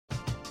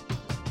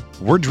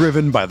We're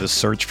driven by the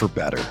search for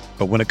better.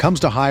 But when it comes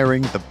to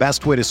hiring, the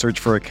best way to search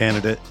for a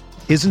candidate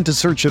isn't to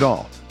search at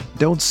all.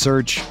 Don't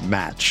search,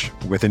 match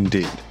with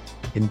Indeed.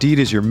 Indeed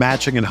is your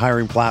matching and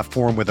hiring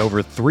platform with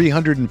over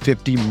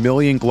 350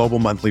 million global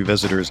monthly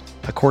visitors,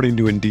 according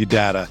to Indeed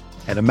data,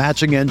 and a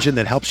matching engine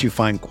that helps you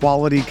find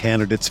quality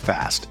candidates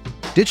fast.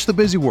 Ditch the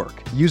busy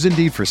work. Use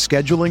Indeed for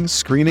scheduling,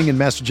 screening, and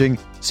messaging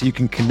so you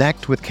can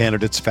connect with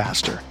candidates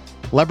faster.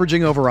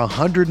 Leveraging over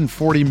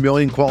 140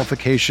 million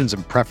qualifications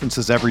and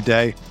preferences every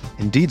day,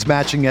 Indeed's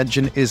matching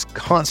engine is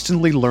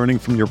constantly learning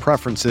from your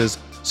preferences,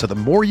 so the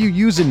more you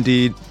use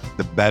Indeed,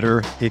 the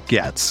better it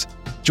gets.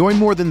 Join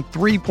more than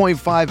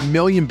 3.5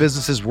 million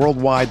businesses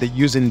worldwide that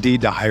use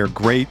Indeed to hire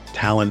great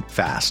talent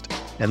fast.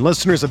 And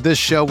listeners of this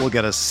show will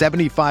get a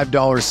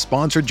 $75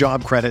 sponsored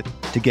job credit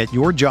to get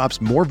your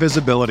jobs more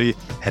visibility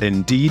at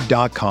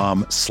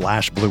Indeed.com/Blue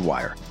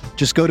Wire.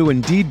 Just go to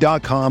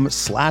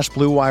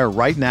Indeed.com/Blue Wire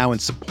right now and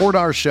support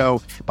our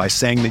show by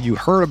saying that you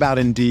heard about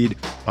Indeed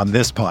on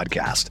this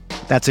podcast.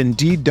 That's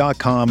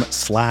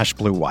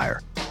Indeed.com/Blue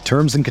Wire.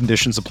 Terms and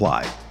conditions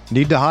apply.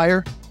 Need to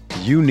hire?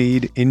 You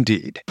need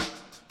Indeed.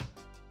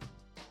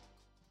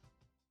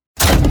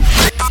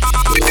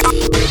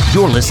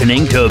 You're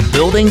listening to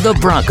Building the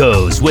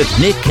Broncos with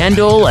Nick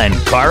Kendall and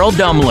Carl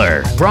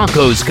Dummler,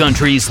 Broncos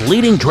Country's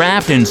leading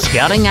draft and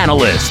scouting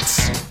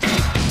analysts.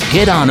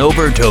 Head on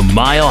over to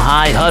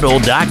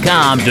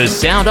milehighhuddle.com to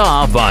sound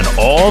off on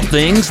all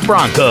things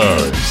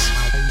Broncos.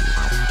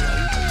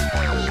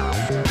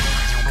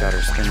 Got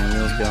our spinning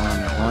wheels going.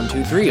 1,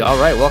 2, 3. All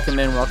right, welcome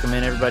in,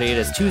 everybody. It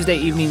is Tuesday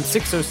evening,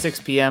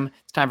 6:06 p.m.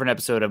 It's time for an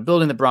episode of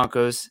Building the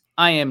Broncos.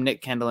 I am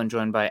Nick Kendall and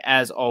joined by,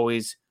 as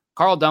always,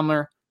 Carl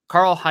Dummler.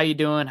 Carl, how you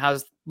doing?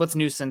 What's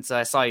new since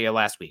I saw you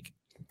last week?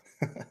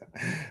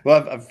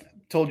 Well, I've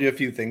told you a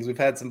few things. We've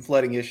had some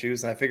flooding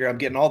issues, and I figure I'm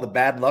getting all the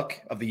bad luck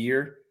of the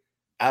year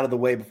out of the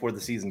way before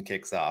the season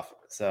kicks off.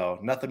 So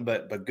nothing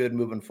but good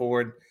moving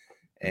forward.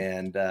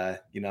 And,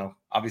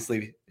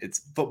 obviously it's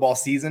football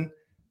season.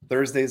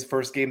 Thursday's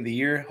first game of the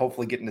year.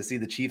 Hopefully getting to see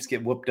the Chiefs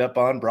get whooped up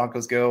on.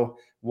 Broncos go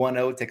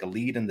 1-0, take a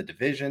lead in the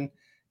division.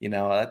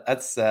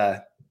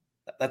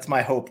 That's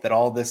my hope that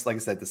all this, like I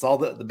said, all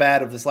the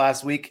bad of this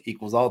last week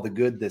equals all the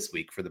good this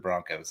week for the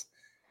Broncos.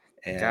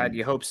 And God,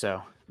 you hope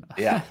so.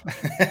 Yeah.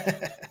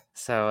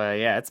 So,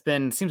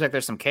 seems like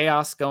there's some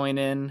chaos going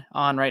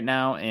on right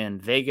now in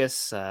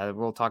Vegas.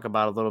 We'll talk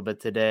about a little bit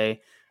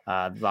today.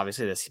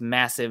 Obviously, this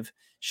massive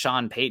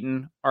Sean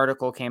Payton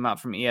article came out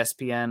from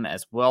ESPN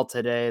as well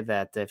today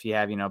that if you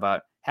have,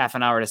 about half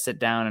an hour to sit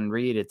down and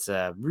read, it's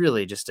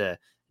really just a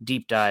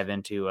deep dive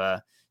into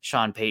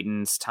Sean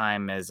Payton's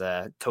time as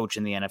a coach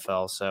in the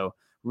NFL. So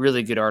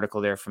really good article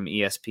there from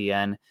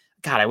ESPN.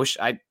 God,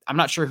 I'm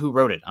not sure who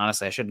wrote it.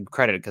 Honestly, I should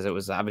credit it because it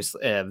was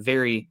obviously a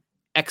very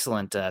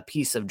excellent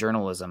piece of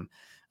journalism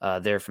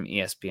there from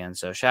ESPN.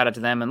 So shout out to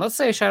them. And let's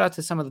say a shout out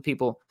to some of the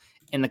people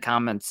in the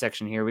comments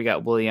section here. We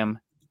got William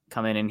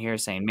coming in here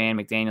saying, man,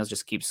 McDaniels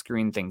just keeps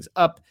screwing things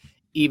up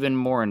even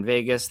more in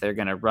Vegas. They're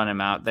going to run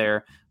him out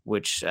there,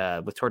 which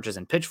with torches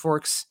and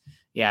pitchforks.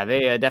 Yeah,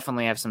 they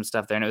definitely have some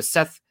stuff there. And it was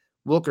Seth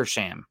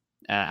Wilkersham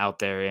out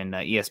there in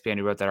ESPN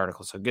who wrote that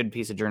article. So good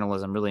piece of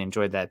journalism. Really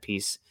enjoyed that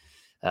piece.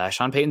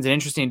 Sean Payton's an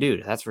interesting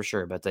dude, that's for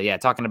sure. But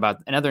talking about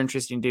another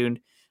interesting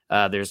dude,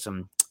 there's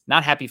some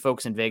not happy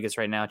folks in Vegas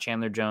right now.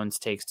 Chandler Jones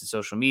takes to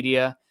social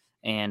media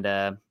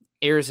and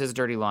airs his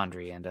dirty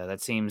laundry. And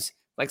that seems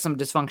like some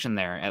dysfunction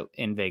there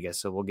in Vegas.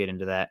 So we'll get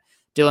into that.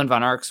 Dylan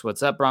Von Arks,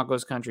 what's up?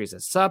 Broncos Country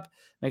says, sup.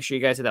 Make sure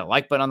you guys hit that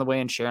like button on the way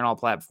and share on all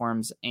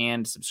platforms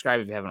and subscribe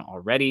if you haven't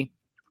already.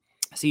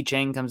 C.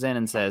 Chang comes in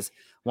and says,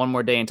 one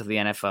more day until the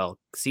NFL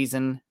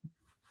season.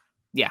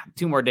 Yeah,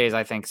 2 more days,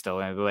 I think, still.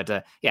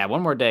 But,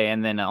 1 more day.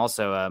 And then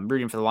also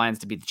rooting for the Lions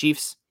to beat the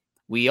Chiefs.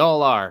 We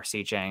all are,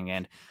 C. Chang.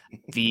 And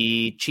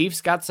the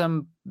Chiefs got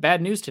some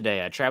bad news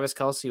today. Travis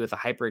Kelce with a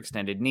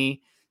hyperextended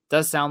knee.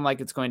 Does sound like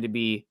it's going to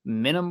be a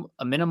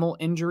minimal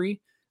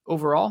injury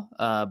overall,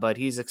 but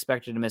he's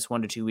expected to miss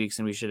 1 to 2 weeks,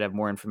 and we should have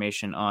more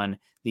information on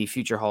the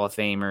future Hall of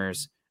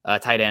Famers,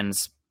 tight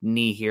end's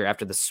knee here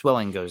after the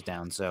swelling goes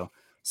down. So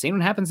seeing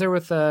what happens there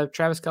with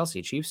Travis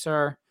Kelce. Chiefs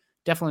are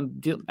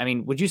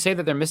definitely, would you say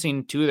that they're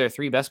missing 2 of their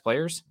 3 best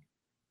players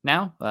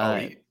now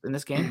in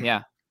this game?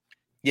 Yeah.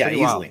 Yeah,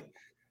 pretty easily.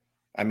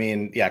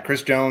 Wild.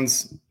 Chris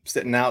Jones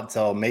sitting out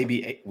till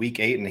maybe week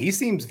 8, and he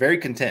seems very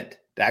content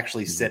to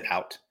actually sit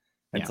out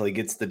until he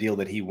gets the deal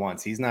that he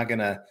wants. He's not going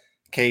to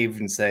cave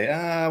and say,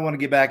 I want to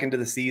get back into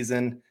the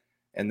season.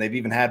 And they've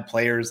even had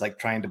players like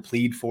trying to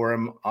plead for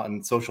him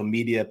on social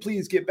media.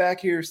 Please get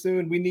back here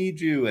soon. We need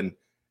you. And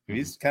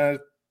he's kind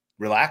of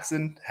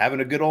relaxing,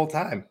 having a good old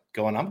time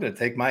going, I'm going to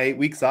take my 8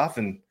 weeks off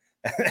and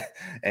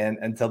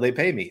until they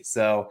pay me.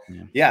 So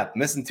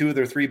missing 2 of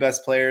their 3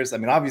 best players.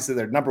 Obviously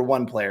their number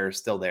 1 player is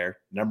still there.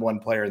 Number 1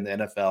 player in the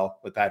NFL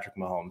with Patrick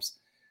Mahomes.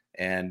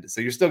 And so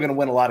you're still going to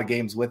win a lot of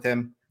games with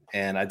him.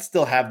 And I'd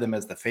still have them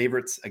as the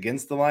favorites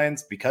against the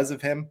Lions because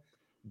of him.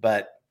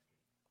 But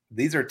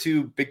these are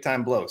 2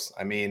 big-time blows.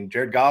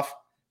 Jared Goff,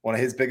 one of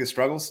his biggest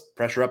struggles,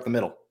 pressure up the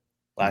middle.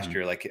 last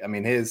year. Like, I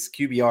mean, his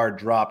QBR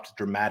dropped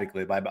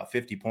dramatically by about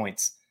 50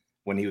 points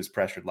when he was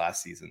pressured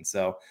last season.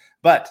 So,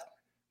 but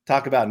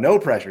talk about no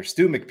pressure.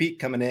 Stu McPeak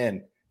coming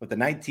in with the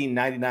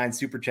 1999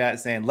 super chat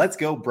saying, let's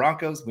go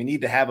Broncos. We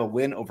need to have a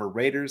win over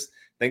Raiders.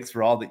 Thanks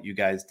for all that you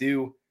guys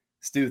do.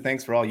 Stu,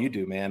 thanks for all you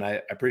do, man.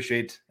 I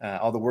appreciate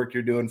all the work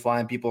you're doing,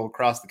 flying people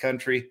across the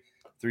country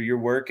through your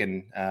work,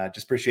 and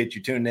just appreciate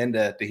you tuning in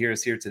to hear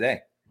us here today.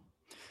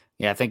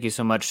 Yeah, thank you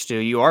so much, Stu.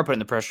 You are putting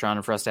the pressure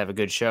on for us to have a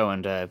good show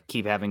and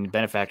keep having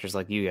benefactors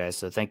like you guys.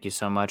 So thank you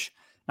so much.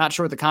 Not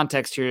sure what the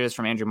context here is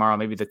from Andrew Morrow.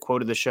 Maybe the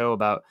quote of the show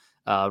about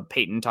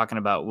Payton talking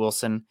about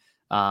Wilson.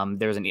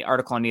 There was an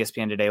article on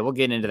ESPN today. We'll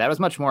get into that. It was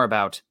much more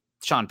about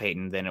Sean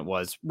Payton than it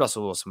was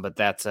Russell Wilson, but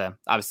that's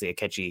obviously a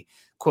catchy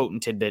quote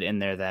and tidbit in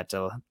there that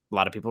a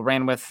lot of people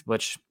ran with,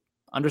 which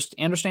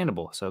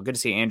understandable. So good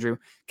to see Andrew.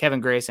 Kevin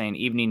Gray saying,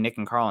 evening, Nick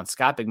and Carl and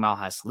Scott. Big Mile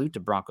High salute to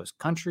Broncos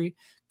country.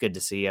 Good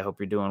to see you. I hope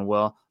you're doing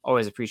well.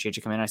 Always appreciate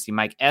you coming in. I see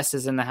Mike S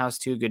is in the house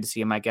too. Good to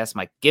see you, Mike S.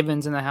 Mike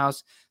Gibbons in the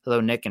house.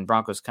 Hello, Nick and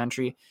Broncos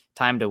country.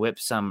 Time to whip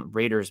some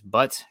Raiders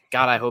butt.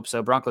 God, I hope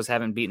so. Broncos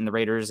haven't beaten the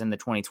Raiders in the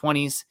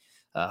 2020s.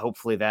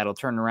 Hopefully that'll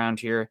turn around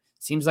here.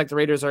 Seems like the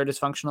Raiders are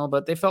dysfunctional,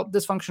 but they felt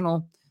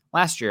dysfunctional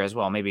last year as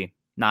well. Maybe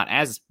not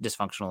as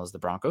dysfunctional as the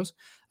Broncos,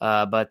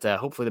 but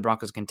hopefully the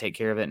Broncos can take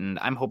care of it. And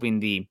I'm hoping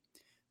the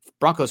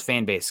Broncos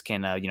fan base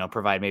can,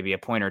 provide maybe a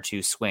point or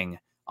two swing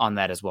on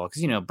that as well.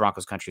 Because,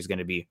 Broncos country is going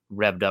to be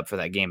revved up for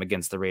that game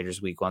against the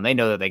Raiders week 1. They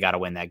know that they got to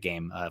win that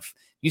game. If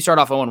you start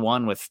off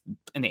 0-1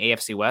 in the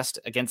AFC West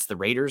against the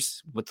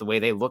Raiders with the way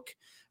they look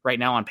right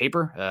now on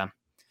paper,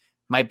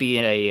 might be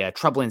a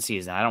troubling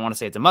season. I don't want to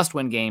say it's a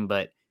must-win game,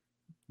 but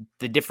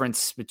the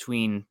difference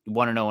between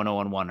 1-0 and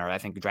 0-1 are, I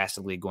think,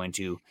 drastically going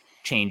to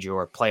change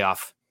your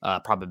playoff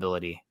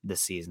probability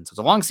this season. So it's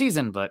a long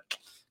season, but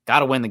got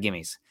to win the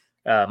gimmies.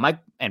 Mike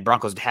and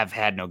Broncos have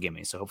had no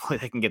gimmies, so hopefully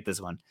they can get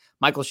this one.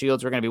 Michael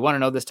Shields, we're going to be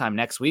 1-0 this time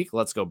next week.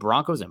 Let's go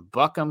Broncos and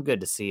buck 'em.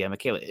 Good to see you.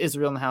 Michaela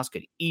Israel in the house.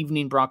 Good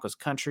evening, Broncos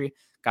country.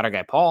 Got our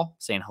guy Paul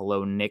saying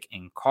hello, Nick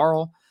and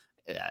Carl.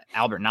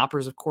 Albert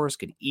Knoppers, of course.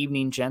 Good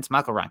evening, gents.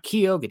 Michael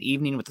Ronquillo, good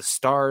evening with the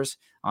stars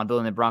on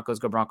building the Broncos.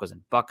 Go Broncos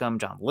and buck 'em.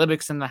 John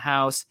Libbick's in the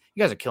house.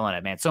 You guys are killing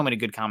it, man. So many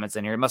good comments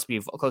in here. It must be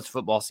close to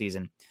football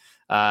season.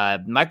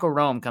 Michael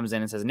Rome comes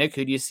in and says, Nick,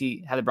 who do you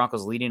see have the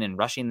Broncos leading and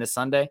rushing this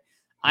Sunday?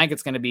 I think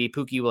it's going to be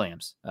Pookie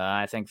Williams.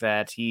 I think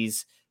that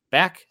he's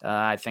back.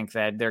 I think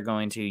that they're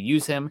going to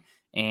use him,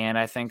 and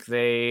I think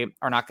they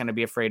are not going to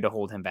be afraid to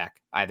hold him back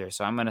either.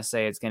 So I'm going to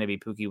say it's going to be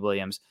Pookie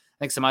Williams. I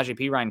think Samaje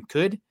Perine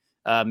could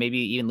maybe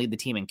even lead the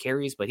team in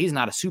carries, but he's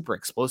not a super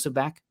explosive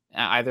back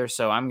either.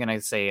 So I'm going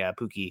to say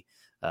Pookie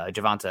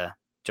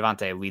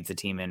Javante leads the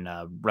team in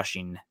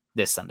rushing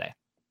this Sunday.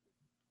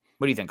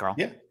 What do you think, Carl?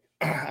 Yeah.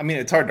 I mean,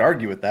 it's hard to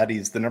argue with that.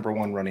 He's the number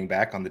 1 running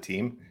back on the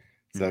team.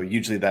 So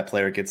usually that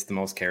player gets the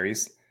most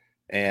carries.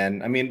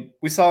 And I mean,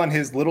 we saw in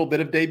his little bit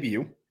of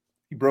debut,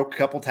 he broke a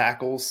couple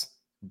tackles,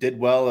 did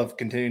well of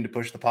continuing to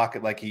push the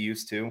pocket like he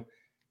used to.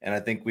 And I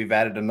think we've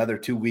added another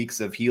 2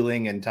 weeks of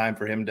healing and time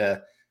for him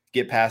to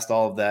get past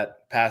all of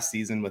that past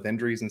season with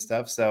injuries and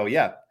stuff. So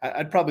yeah,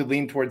 I'd probably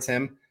lean towards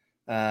him.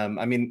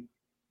 I mean,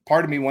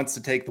 part of me wants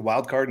to take the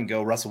wild card and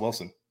go Russell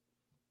Wilson.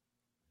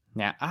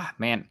 Yeah,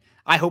 man,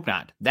 I hope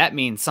not. That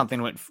means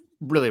something went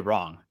really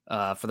wrong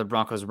for the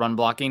Broncos run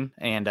blocking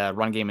and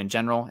run game in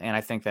general. And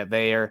I think that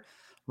their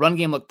run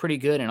game looked pretty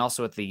good. And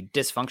also with the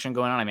dysfunction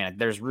going on, I mean,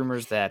 there's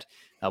rumors that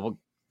we'll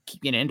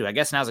keep getting into it. I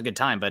guess now's a good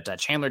time, but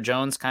Chandler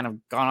Jones kind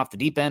of gone off the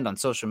deep end on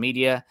social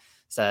media,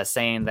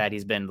 saying that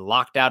he's been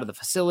locked out of the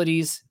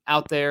facilities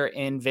out there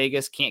in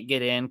Vegas, can't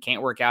get in,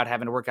 can't work out,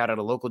 having to work out at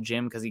a local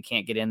gym because he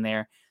can't get in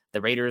there.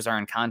 The Raiders are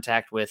in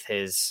contact with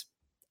his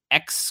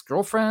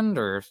ex-girlfriend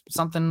or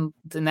something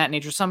in that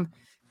nature, some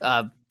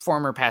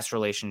former past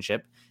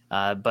relationship,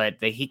 but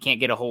he can't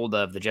get a hold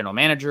of the general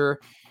manager,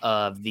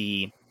 of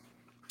the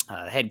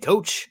head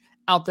coach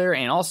out there.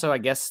 And also, I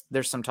guess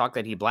there's some talk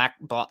that he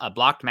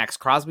blocked Max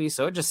Crosby.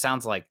 So it just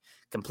sounds like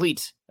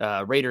complete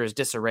Raiders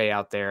disarray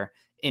out there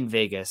in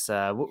Vegas.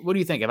 What do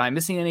you think? Am I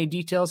missing any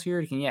details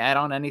here? Can you add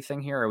on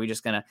anything here? Or are we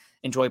just going to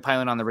enjoy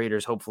piling on the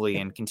Raiders, hopefully,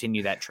 and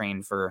continue that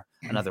train for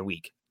another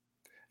week?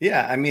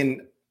 Yeah, I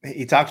mean,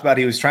 he talked about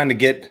he was trying to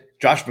get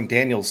Josh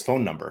McDaniels'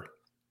 phone number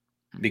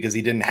because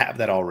he didn't have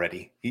that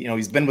already.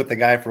 He's been with the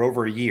guy for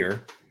over a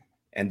year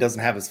and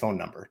doesn't have his phone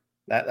number.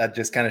 That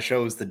just kind of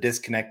shows the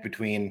disconnect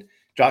between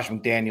Josh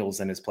McDaniels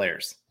and his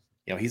players.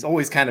 He's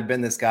always kind of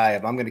been this guy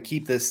of, I'm going to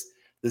keep this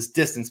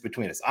distance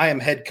between us. I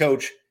am head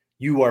coach.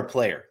 You are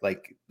player.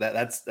 Like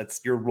that's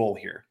your role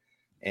here.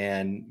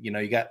 And,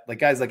 you got like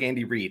guys like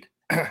Andy Reid.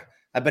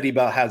 I bet he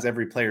about has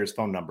every player's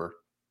phone number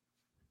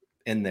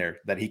in there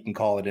that he can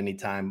call at any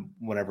time,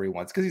 whenever he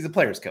wants, because he's a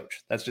player's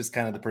coach. That's just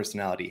kind of the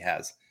personality he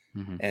has.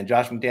 Mm-hmm. And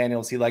Josh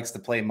McDaniels, he likes to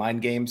play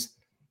mind games.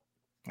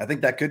 I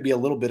think that could be a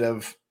little bit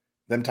of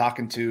them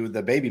talking to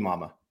the baby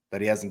mama that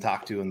he hasn't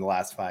talked to in the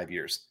last 5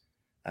 years.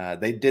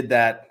 They did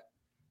that.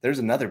 There's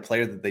another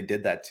player that they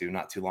did that to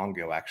not too long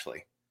ago,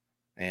 actually.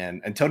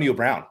 And Antonio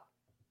Brown,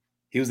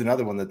 he was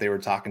another one that they were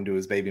talking to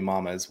his baby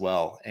mama as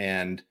well.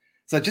 And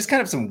So just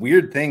kind of some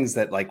weird things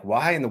that like,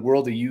 why in the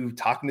world are you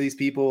talking to these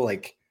people?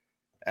 Like,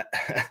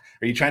 are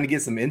you trying to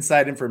get some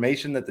inside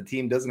information that the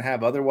team doesn't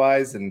have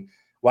otherwise? And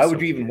why would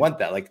you even want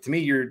that? Like, to me,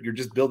 you're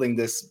just building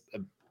this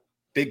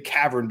big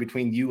cavern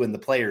between you and the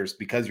players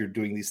because you're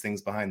doing these things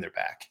behind their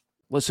back.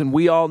 Listen,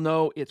 we all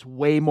know it's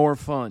way more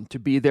fun to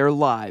be there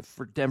live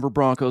for Denver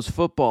Broncos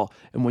football.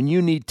 And when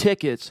you need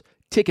tickets,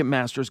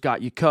 Ticketmaster's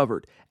got you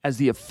covered. As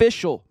the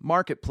official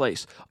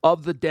marketplace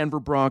of the Denver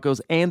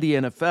Broncos and the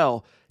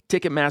NFL,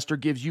 Ticketmaster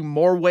gives you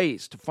more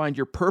ways to find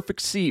your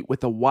perfect seat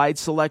with a wide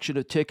selection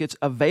of tickets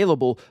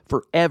available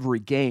for every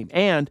game.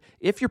 And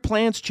if your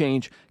plans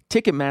change,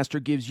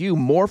 Ticketmaster gives you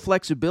more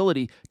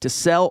flexibility to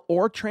sell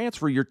or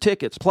transfer your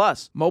tickets.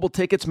 Plus, mobile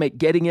tickets make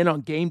getting in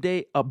on game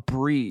day a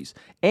breeze.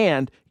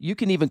 And you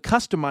can even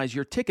customize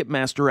your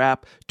Ticketmaster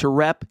app to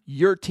rep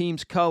your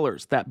team's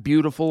colors, that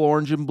beautiful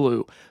orange and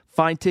blue.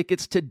 Find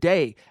tickets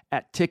today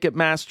at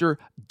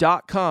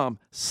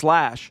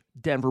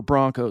Ticketmaster.com/Denver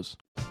Broncos.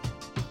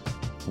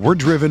 We're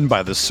driven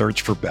by the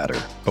search for better.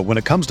 But when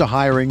it comes to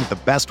hiring, the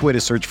best way to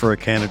search for a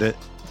candidate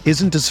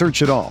isn't to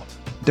search at all.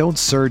 Don't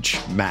search,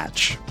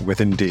 match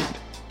with Indeed.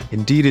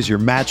 Indeed is your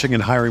matching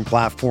and hiring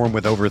platform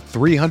with over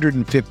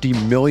 350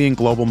 million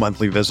global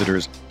monthly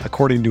visitors,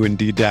 according to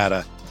Indeed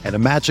data, and a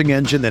matching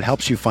engine that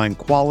helps you find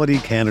quality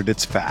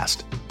candidates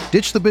fast.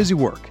 Ditch the busy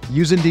work.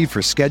 Use Indeed for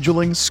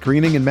scheduling,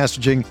 screening, and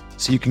messaging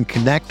so you can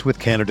connect with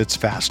candidates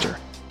faster.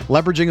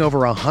 Leveraging over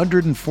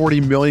 140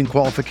 million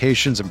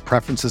qualifications and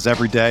preferences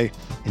every day,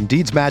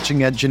 Indeed's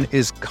matching engine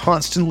is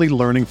constantly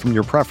learning from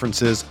your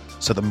preferences,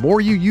 so the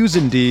more you use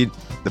Indeed,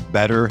 the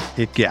better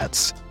it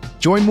gets.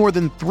 Join more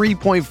than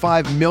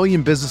 3.5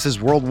 million businesses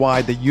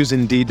worldwide that use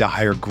Indeed to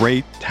hire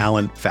great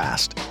talent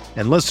fast.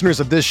 And listeners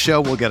of this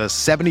show will get a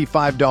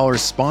 $75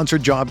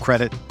 sponsored job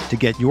credit to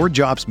get your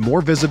jobs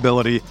more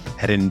visibility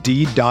at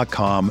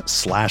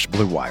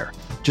Indeed.com/Blue Wire.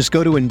 Just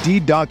go to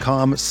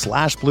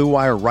Indeed.com/Blue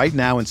Wire right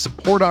now and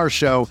support our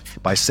show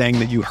by saying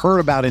that you heard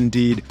about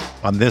Indeed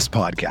on this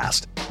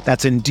podcast.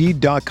 That's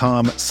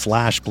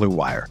Indeed.com/Blue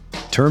Wire.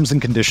 Terms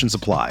and conditions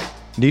apply.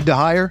 Need to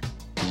hire?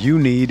 You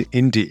need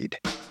Indeed.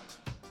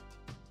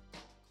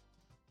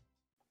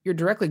 You're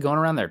directly going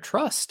around their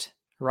trust,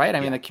 right? I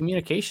mean, the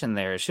communication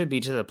there, it should be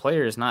to the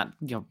players, not,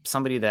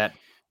 somebody that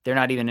they're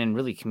not even in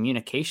really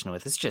communication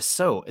with. It's just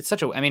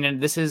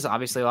and this is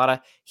obviously a lot of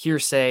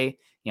hearsay,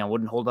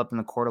 wouldn't hold up in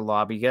the court of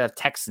law, but you could have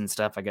texts and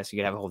stuff. I guess you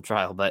could have a whole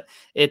trial, but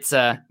it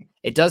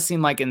does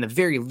seem like in the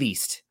very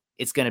least,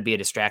 it's going to be a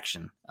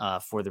distraction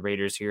for the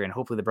Raiders here. And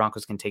hopefully the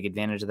Broncos can take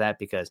advantage of that,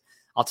 because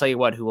I'll tell you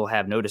what, who will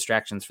have no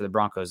distractions for the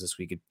Broncos this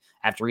week.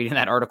 After reading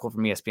that article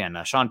from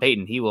ESPN, Sean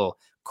Payton, he will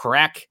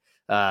crack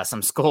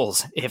some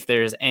skulls if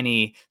there's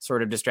any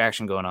sort of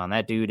distraction going on.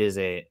 That dude is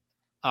a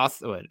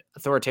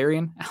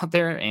authoritarian out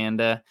there,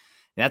 and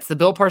that's the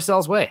Bill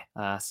Parcells way.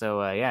 It's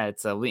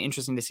really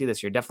interesting to see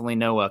this. You're definitely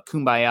no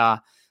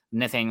kumbaya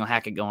Nathaniel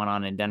Hackett going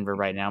on in Denver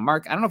right now.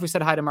 Mark, I don't know if we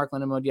said hi to Mark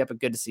Lindemode yet, but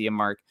good to see you,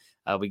 Mark.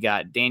 We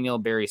got Daniel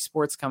Barry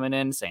Sports coming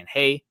in saying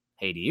hey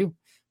to you.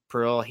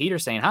 Pearl Heater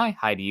saying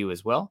hi to you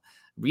as well.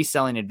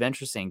 Reselling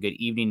Adventure saying good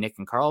evening, Nick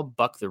and Carl.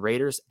 Buck the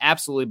Raiders.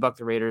 Absolutely buck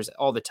the Raiders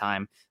all the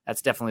time.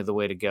 That's definitely the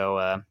way to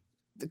go.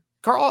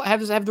 Carl,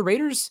 have the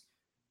Raiders,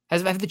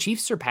 have the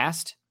Chiefs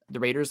surpassed the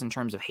Raiders in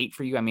terms of hate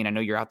for you? I mean, I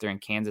know you're out there in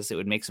Kansas. It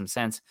would make some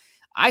sense.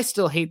 I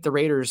still hate the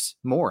Raiders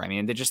more. I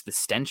mean, they're just the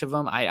stench of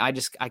them. I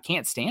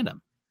can't stand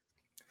them.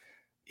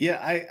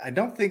 Yeah, I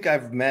don't think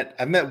I've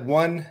met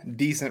one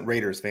decent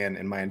Raiders fan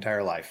in my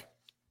entire life.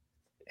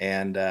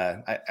 And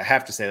I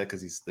have to say that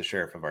because he's the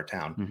sheriff of our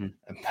town.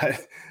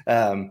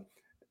 Mm-hmm.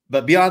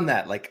 But beyond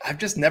that, like, I've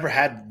just never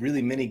had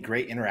really many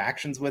great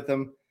interactions with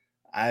them.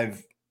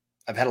 I've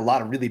had a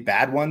lot of really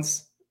bad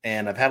ones,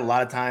 and I've had a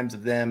lot of times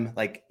of them,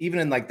 like, even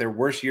in like their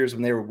worst years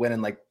when they were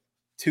winning like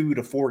 2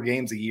 to 4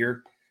 games a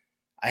year,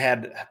 I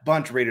had a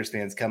bunch of Raiders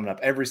fans coming up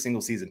every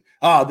single season.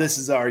 Oh, this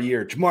is our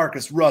year.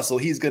 Jamarcus Russell,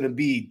 he's going to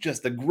be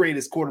just the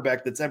greatest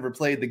quarterback that's ever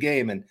played the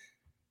game. And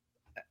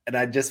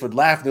I just would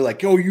laugh. They're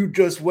like, oh, you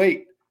just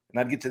wait. And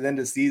I'd get to the end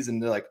of the season.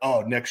 They're like,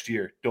 oh, next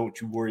year, don't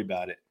you worry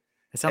about it.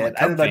 Like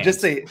I don't know, they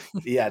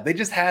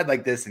just had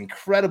like this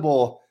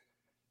incredible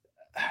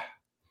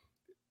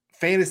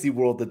fantasy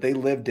world that they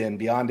lived in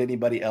beyond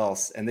anybody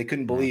else. And they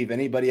couldn't believe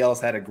anybody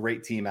else had a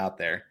great team out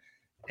there.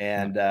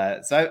 And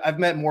so I've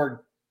met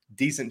more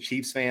decent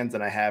Chiefs fans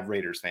than I have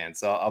Raiders fans.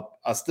 So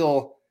I'll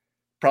still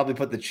probably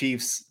put the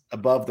Chiefs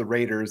above the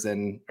Raiders,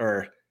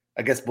 or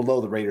I guess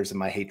below the Raiders in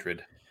my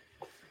hatred.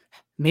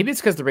 Maybe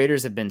it's because the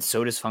Raiders have been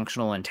so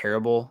dysfunctional and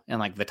terrible and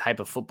like the type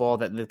of football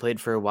that they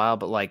played for a while,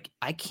 but like,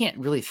 I can't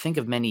really think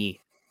of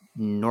many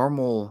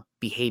normal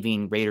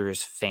behaving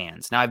Raiders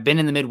fans. Now I've been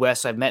in the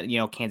Midwest, so I've met,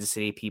 Kansas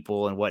City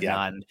people and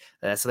whatnot.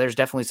 Yeah. And so there's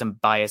definitely some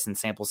bias and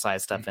sample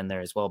size stuff in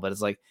there as well, but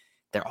it's like,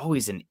 they're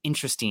always an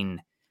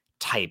interesting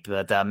type,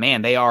 but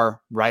man, they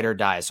are ride or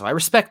die. So I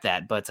respect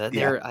that, but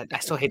I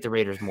still hate the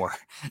Raiders more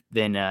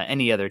than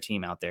any other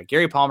team out there.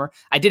 Gary Palmer,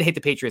 I did hate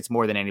the Patriots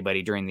more than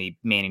anybody during the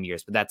Manning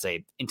years, but that's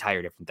a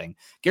entire different thing.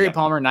 Gary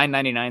Palmer,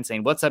 $9.99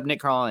 saying, what's up,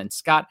 Nick, Carl, and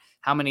Scott?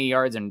 How many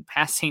yards in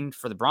passing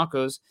for the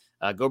Broncos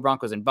Go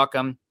Broncos and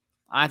Buckham.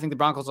 I think the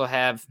Broncos will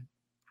have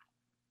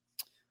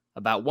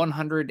about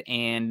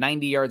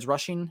 190 yards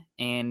rushing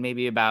and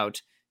maybe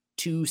about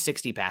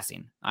 260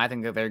 passing. I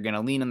think that they're going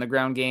to lean on the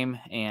ground game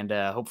and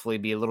hopefully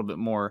be a little bit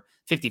more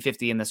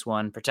 50-50 in this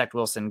one. Protect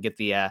Wilson, get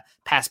the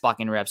pass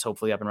blocking reps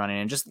hopefully up and running,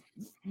 and just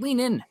lean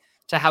in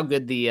to how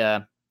good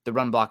the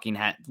run blocking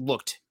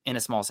looked in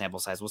a small sample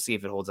size. We'll see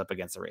if it holds up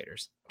against the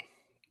Raiders.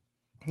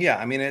 Yeah,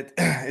 I mean,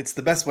 it's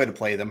the best way to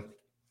play them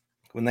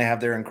when they have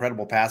their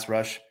incredible pass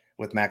rush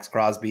with Max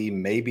Crosby,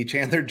 maybe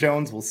Chandler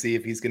Jones. We'll see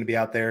if he's going to be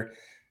out there.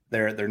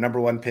 Their number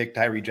one pick,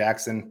 Tyree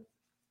Jackson,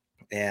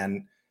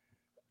 and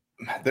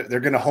they're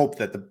going to hope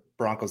that the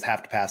Broncos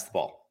have to pass the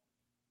ball.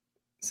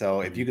 So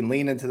if you can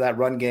lean into that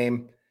run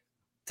game,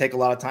 take a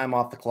lot of time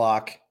off the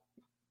clock,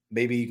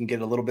 maybe you can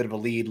get a little bit of a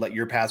lead, let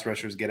your pass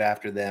rushers get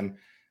after them.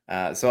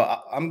 So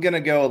I'm going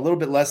to go a little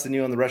bit less than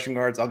you on the rushing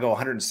yards. I'll go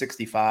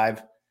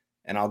 165,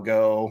 and I'll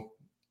go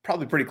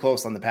probably pretty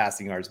close on the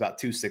passing yards, about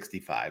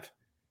 265.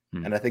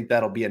 And I think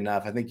that'll be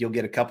enough. I think you'll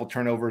get a couple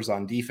turnovers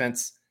on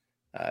defense.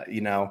 I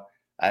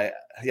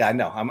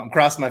know I'm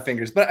crossing my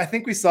fingers, but I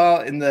think we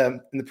saw in the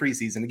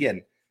preseason,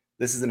 again,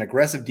 this is an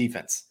aggressive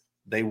defense.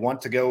 They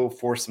want to go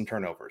force some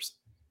turnovers.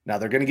 Now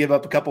they're going to give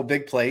up a couple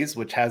big plays,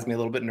 which has me a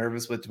little bit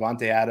nervous with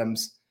Devontae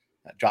Adams,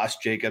 Josh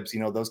Jacobs,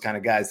 those kind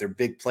of guys. They're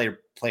big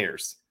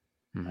players.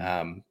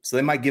 So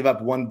they might give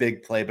up one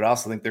big play, but I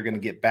also think they're going to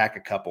get back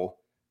a couple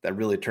that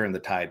really turn the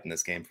tide in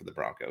this game for the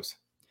Broncos.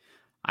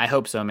 I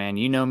hope so, man.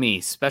 You know me,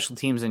 special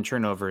teams and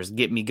turnovers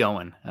get me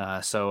going.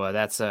 So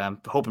that's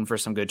hoping for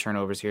some good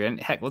turnovers here.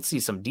 And heck, let's see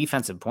some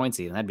defensive points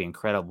even. That'd be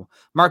incredible.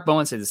 Mark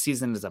Bowen said the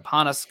season is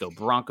upon us. Go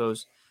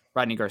Broncos.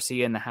 Rodney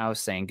Garcia in the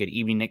house saying, good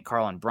evening, Nick,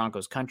 Carl, and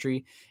Broncos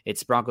country.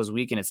 It's Broncos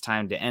week, and it's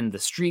time to end the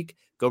streak.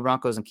 Go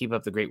Broncos and keep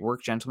up the great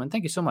work, gentlemen.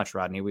 Thank you so much,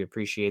 Rodney. We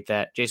appreciate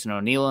that. Jason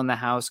O'Neill in the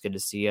house. Good to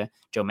see you.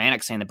 Joe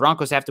Manick saying the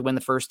Broncos have to win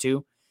the first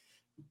two.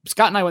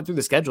 Scott and I went through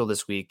the schedule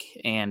this week,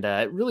 and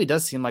it really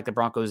does seem like the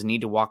Broncos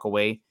need to walk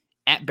away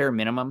at bare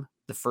minimum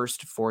the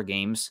first 4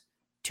 games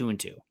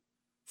 2-2.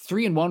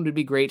 3-1 would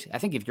be great. I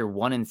think if you're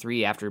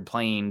 1-3 after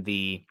playing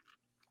the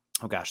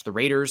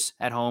Raiders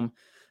at home,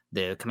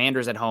 the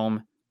Commanders at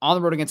home, on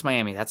the road against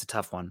Miami, that's a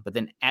tough one. But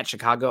then at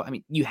Chicago, I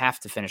mean, you have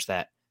to finish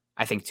that,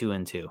 I think,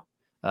 2-2.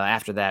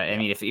 After that, I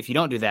mean, if you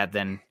don't do that,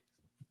 then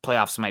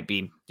playoffs might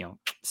be,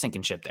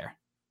 sinking ship there.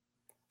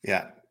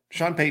 Yeah.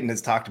 Sean Payton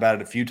has talked about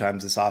it a few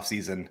times this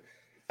offseason.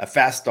 A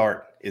fast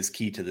start is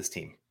key to this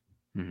team.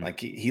 Mm-hmm. Like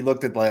he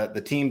looked at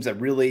the teams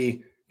that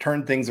really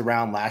turned things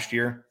around last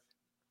year.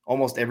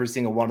 Almost every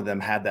single one of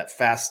them had that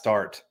fast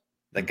start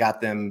that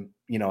got them,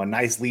 a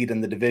nice lead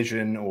in the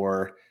division,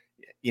 or,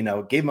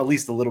 gave them at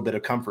least a little bit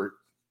of comfort.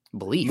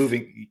 Belief.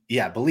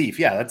 Belief.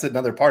 Yeah, that's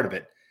another part of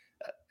it.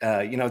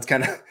 It's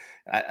kind of,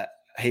 I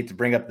hate to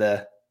bring up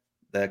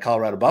the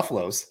Colorado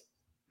Buffaloes,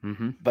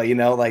 but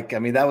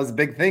that was a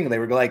big thing. They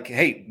were like,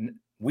 hey,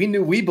 we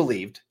knew we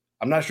believed.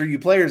 I'm not sure you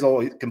players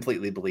always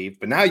completely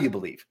believed, but now you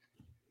believe.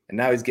 And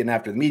now he's getting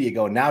after the media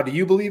going, now do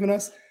you believe in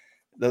us?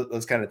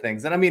 Those kind of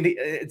things. And I mean,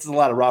 it's a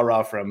lot of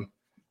rah-rah from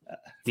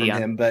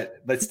him,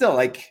 but still,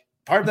 like,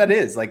 part of that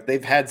is like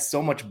they've had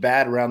so much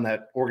bad around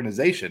that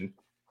organization.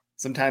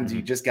 Sometimes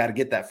you just got to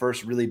get that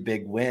first really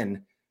big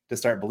win to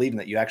start believing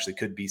that you actually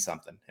could be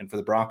something. And for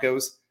the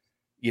Broncos,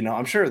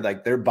 I'm sure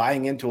like they're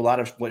buying into a lot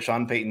of what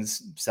Sean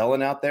Payton's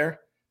selling out there,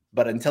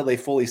 but until they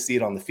fully see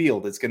it on the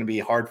field, it's going to be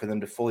hard for them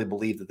to fully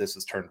believe that this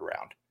is turned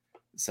around.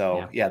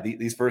 So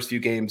these first few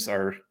games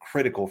are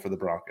critical for the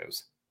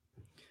Broncos.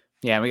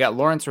 Yeah, we got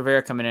Lawrence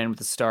Rivera coming in with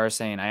the star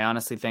saying, I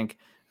honestly think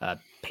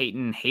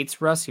Payton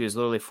hates Russ. He was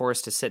literally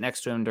forced to sit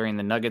next to him during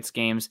the Nuggets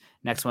games.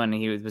 Next one,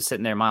 he was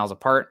sitting there miles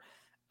apart.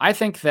 I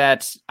think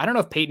that, I don't know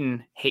if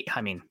Payton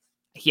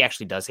he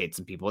actually does hate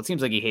some people. It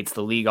seems like he hates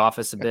the league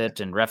office a bit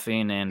and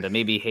reffing, and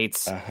maybe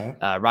hates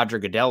Roger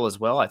Goodell as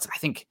well. I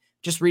think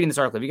just reading this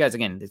article, if you guys,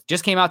 again, it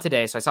just came out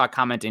today. So I saw a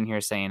comment in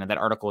here saying that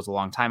article was a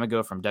long time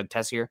ago from Doug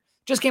Tessier.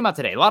 Just came out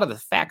today. A lot of the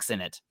facts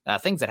in it,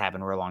 things that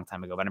happened were a long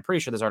time ago, but I'm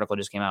pretty sure this article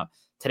just came out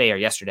today or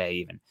yesterday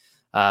even.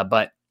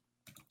 But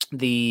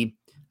he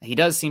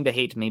does seem to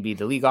hate maybe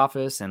the league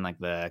office and like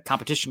the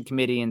competition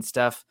committee and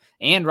stuff,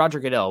 and Roger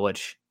Goodell,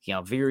 which,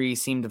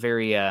 seemed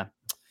very,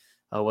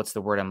 what's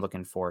the word I'm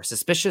looking for?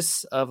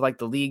 Suspicious of like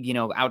the league,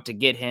 out to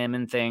get him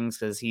and things,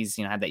 because he's,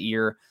 had that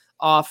year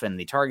off and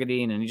the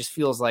targeting, and he just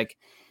feels like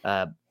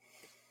the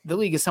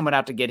league is somewhat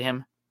out to get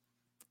him.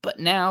 But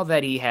now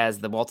that he has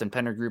the Walton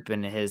Penner group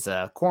in his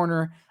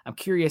corner, I'm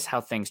curious how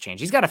things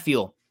change. He's got to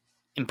feel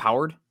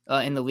empowered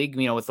in the league,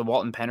 with the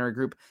Walton Penner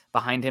group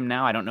behind him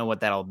now. I don't know what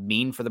that'll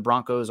mean for the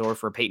Broncos or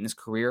for Payton's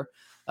career,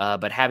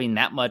 but having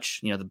that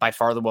much, by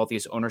far the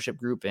wealthiest ownership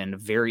group and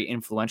very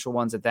influential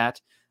ones at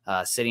that,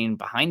 sitting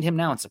behind him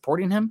now and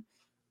supporting him,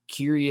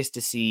 curious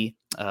to see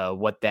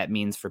what that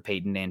means for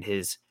Payton and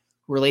his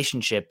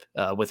relationship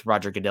with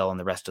Roger Goodell and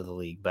the rest of the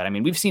league. But I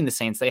mean, we've seen the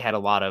Saints. They had a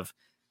lot of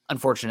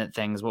unfortunate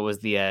things. What was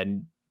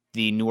the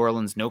New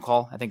Orleans no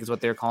call, I think is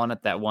what they're calling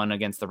it, that one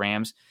against the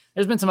Rams.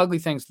 There's been some ugly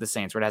things with the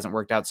Saints where it hasn't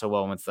worked out so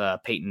well with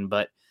Payton,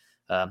 but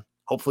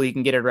hopefully he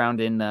can get it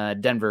around in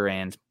Denver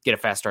and get a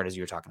fast start, as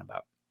you were talking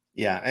about.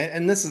 Yeah,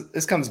 and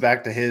this comes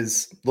back to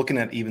his looking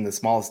at even the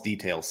smallest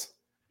details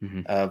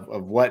of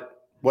what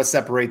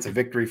separates a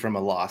victory from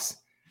a loss.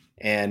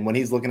 And when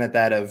he's looking at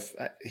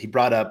that, he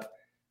brought up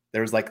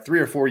there was like 3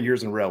 or 4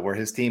 years in a row where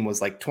his team was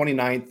like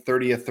 29th,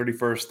 30th,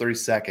 31st,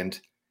 32nd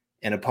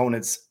in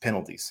opponents'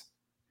 penalties.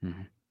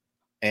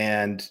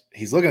 And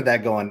he's looking at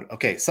that going,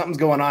 okay, something's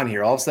going on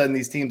here. All of a sudden,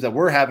 these teams that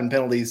were having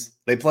penalties,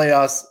 they play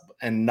us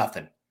and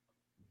nothing.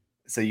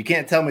 So you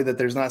can't tell me that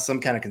there's not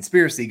some kind of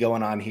conspiracy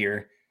going on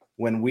here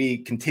when we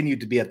continue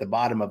to be at the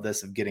bottom of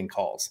this of getting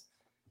calls.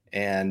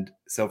 And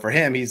so for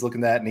him, he's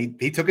looking at that, and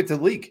he took it to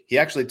the league. He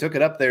actually took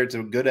it up there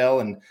to Goodell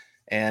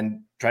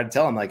and tried to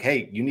tell him, like,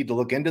 hey, you need to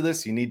look into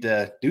this. You need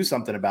to do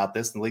something about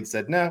this. And the league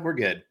said, no, we're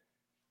good.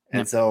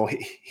 And so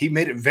he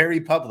made it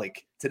very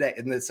public today.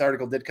 And this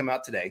article did come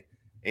out today,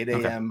 8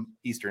 a.m.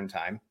 Eastern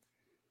time.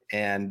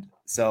 And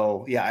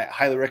so, yeah, I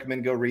highly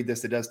recommend go read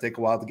this. It does take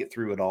a while to get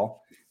through it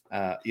all.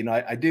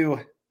 I do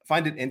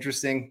find it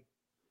interesting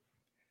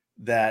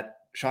that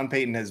Sean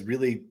Payton has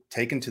really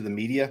taken to the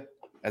media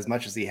as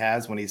much as he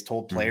has when he's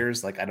told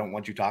players, like, I don't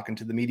want you talking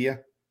to the media,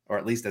 or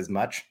at least as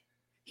much.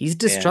 He's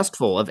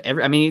distrustful of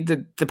every. I mean,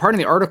 the part in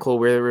the article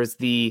where there was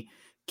the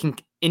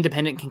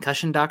independent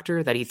concussion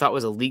doctor that he thought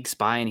was a league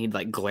spy, and he'd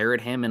like glare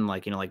at him and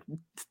like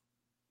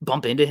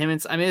bump into him.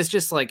 It's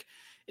just like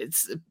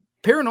it's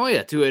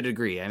paranoia to a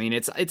degree. I mean,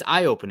 it's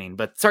eye opening.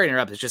 But sorry to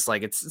interrupt. It's just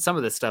like some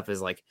of this stuff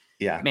is like,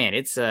 man,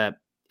 it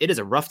is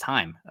a rough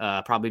time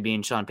probably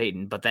being Sean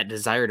Payton, but that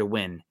desire to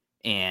win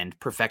and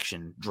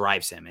perfection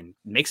drives him and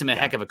makes him a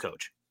heck of a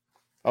coach.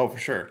 Oh, for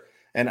sure.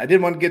 And I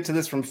did want to get to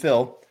this from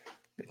Phil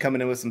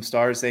coming in with some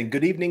stars saying,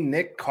 good evening,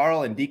 Nick,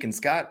 Carl, and Deacon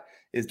Scott.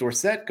 Is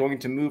Dorsett going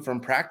to move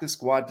from practice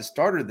squad to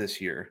starter this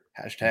year?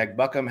 Hashtag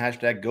Buckham,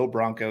 hashtag Go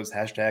Broncos,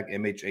 hashtag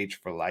MHH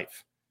for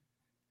life.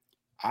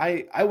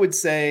 I would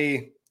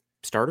say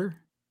starter.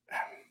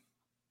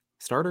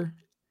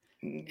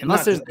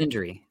 Unless there's an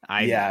injury.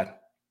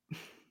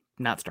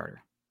 Not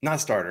starter. Not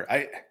starter.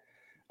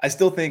 I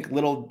still think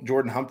little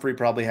Jordan Humphrey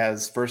probably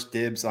has first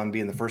dibs on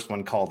being the first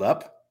one called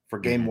up for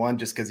game one,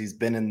 just because he's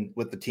been in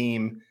with the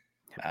team.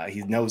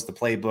 He knows the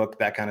playbook,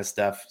 that kind of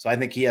stuff. So I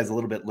think he has a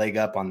little bit leg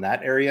up on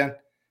that area.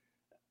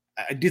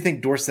 I do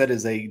think Dorsett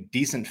is a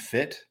decent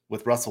fit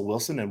with Russell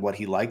Wilson and what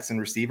he likes in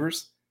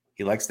receivers.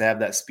 He likes to have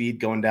that speed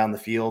going down the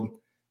field,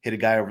 hit a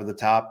guy over the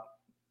top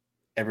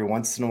every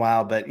once in a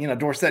while. But,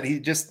 Dorsett,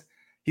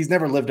 he's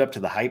never lived up to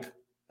the hype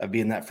of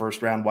being that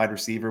first round wide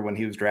receiver when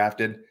he was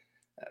drafted.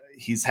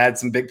 He's had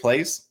some big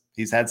plays.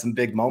 He's had some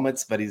big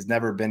moments, but he's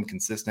never been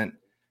consistent.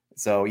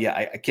 So, yeah,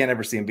 I can't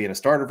ever see him being a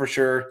starter for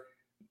sure.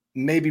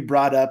 Maybe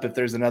brought up if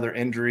there's another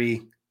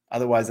injury.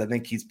 Otherwise, I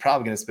think he's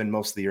probably going to spend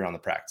most of the year on the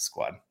practice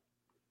squad.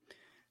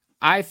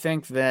 I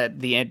think that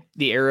the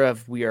era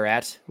we are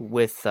at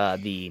with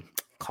the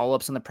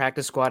call-ups on the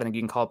practice squad, I think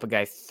you can call up a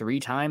guy 3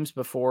 times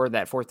before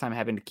that 4th time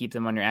having to keep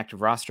them on your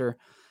active roster.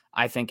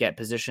 I think at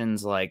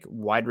positions like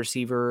wide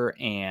receiver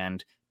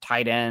and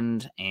tight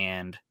end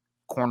and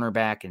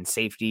cornerback and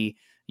safety,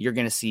 you're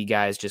going to see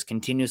guys just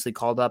continuously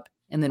called up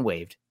and then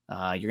waived.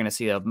 You're going to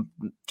see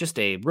just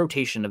a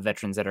rotation of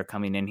veterans that are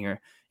coming in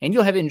here, and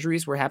you'll have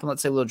injuries where happen.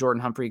 Let's say little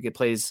Jordan Humphrey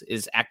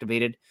is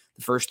activated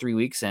the first 3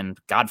 weeks, and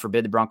God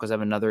forbid the Broncos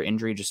have another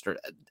injury.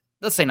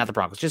 Let's say not the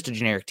Broncos, just a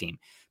generic team.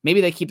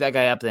 Maybe they keep that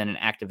guy up then and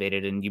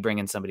activated, and you bring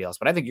in somebody else.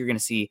 But I think you're going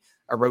to see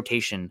a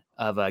rotation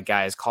of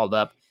guys called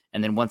up,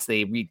 and then once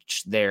they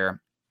reach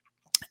their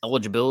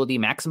eligibility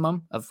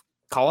maximum of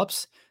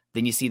call-ups,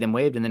 then you see them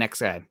waived, and the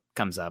next guy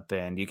comes up,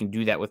 and you can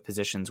do that with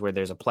positions where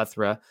there's a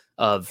plethora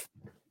of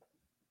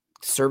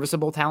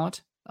serviceable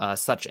talent,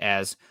 such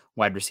as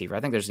wide receiver. I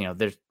think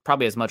there's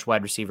probably as much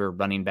wide receiver,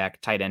 running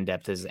back, tight end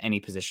depth as any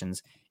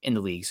positions in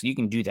the league. So you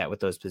can do that with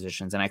those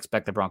positions. And I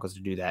expect the Broncos to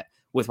do that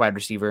with wide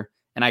receiver.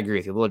 And I agree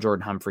with you. Little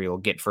Jordan Humphrey will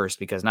get first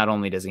because not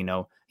only does he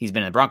know he's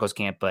been in the Broncos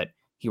camp, but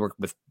he worked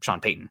with Sean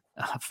Payton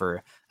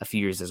for a few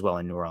years as well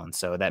in New Orleans.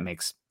 So that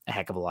makes a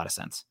heck of a lot of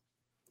sense.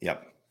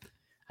 Yep.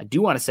 I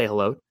do want to say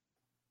hello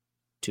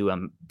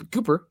to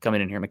Cooper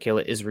coming in here.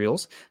 Michaela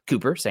Israels.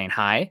 Cooper saying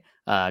hi.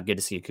 Good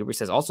to see you, Cooper. He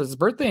says also it's his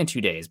birthday in 2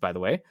 days, by the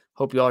way.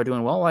 Hope you all are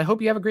doing well. I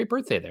hope you have a great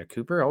birthday there,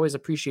 Cooper. Always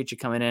appreciate you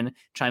coming in,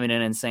 chiming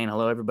in and saying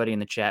hello, everybody in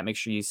the chat. Make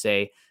sure you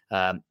say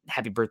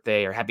happy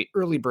birthday or happy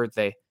early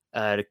birthday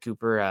to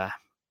Cooper.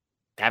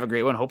 Have a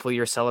great one. Hopefully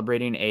you're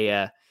celebrating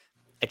a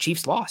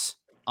Chiefs loss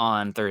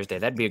on Thursday.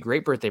 That'd be a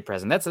great birthday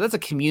present. That's a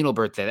communal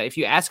birthday. If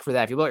you ask for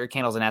that, if you blow out your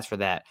candles and ask for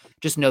that,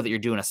 just know that you're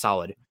doing a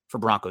solid for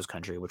Broncos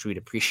country, which we'd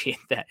appreciate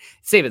that.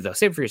 Save it though.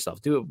 Save it for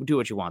yourself. Do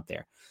what you want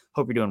there.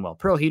 Hope you're doing well.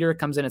 Pearl Heater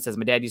comes in and says,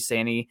 my dad used to say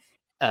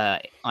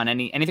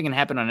anything can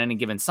happen on any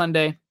given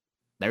Sunday.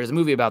 There's a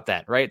movie about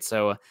that, right?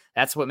 So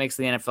that's what makes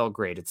the NFL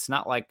great. It's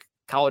not like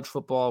college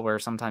football where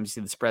sometimes you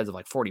see the spreads of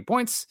like 40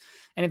 points,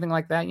 anything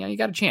like that. You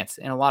got a chance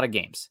in a lot of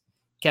games.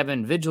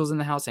 Kevin Vigil's in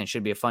the house and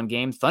should be a fun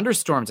game.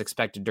 Thunderstorms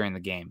expected during the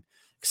game.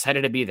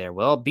 Excited to be there.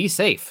 Well, be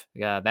safe.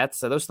 That's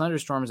those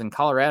thunderstorms in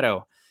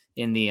Colorado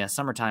in the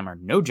summertime are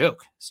no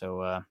joke.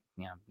 So,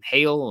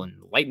 hail and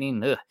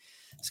lightning.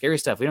 scary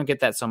stuff. We don't get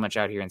that so much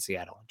out here in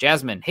Seattle.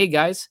 Jasmine, hey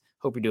guys,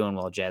 hope you're doing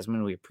well,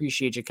 Jasmine. We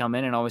appreciate you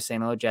coming and always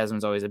saying hello.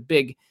 Jasmine's always a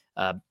big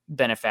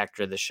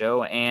benefactor of the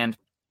show. And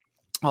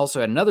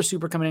also had another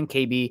super coming in,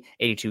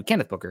 KB82,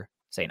 Kenneth Booker,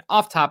 saying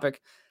off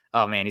topic.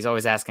 Oh man, he's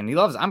always asking. He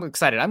loves. I'm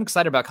excited. I'm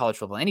excited about college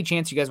football. Any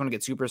chance you guys want to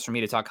get supers for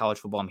me to talk college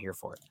football, I'm here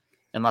for it.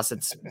 Unless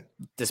it's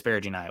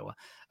disparaging Iowa.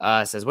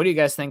 Says, what do you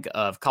guys think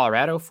of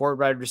Colorado? 4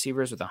 wide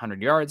receivers with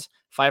 100 yards,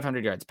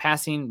 500 yards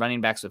passing, running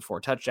backs with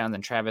 4 touchdowns,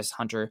 and Travis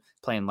Hunter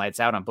playing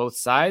lights out on both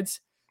sides.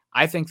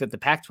 I think that the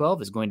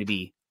Pac-12 is going to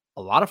be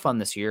a lot of fun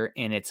this year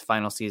in its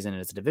final season in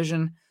its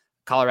division.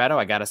 Colorado,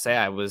 I got to say,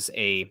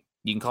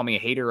 you can call me a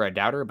hater or a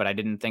doubter, but I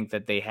didn't think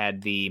that they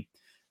had the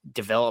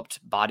developed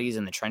bodies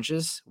in the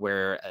trenches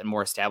where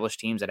more established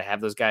teams that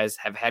have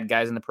had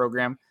guys in the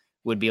program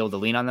would be able to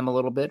lean on them a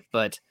little bit.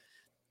 But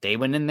they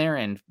went in there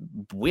and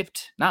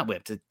not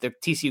whipped, the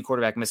TCU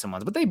quarterback missed some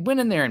ones, but they went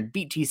in there and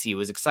beat TCU. It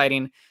was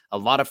exciting. A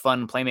lot of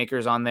fun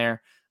playmakers on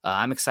there.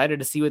 I'm excited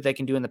to see what they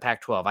can do in the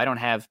Pac-12. I don't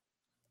have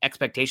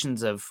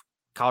expectations of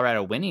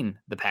Colorado winning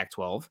the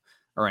Pac-12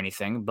 or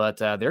anything, but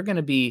they're going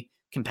to be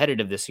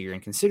competitive this year.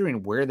 And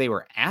considering where they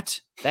were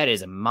at, that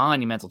is a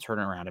monumental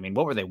turnaround. I mean,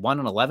 what were they,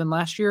 1-11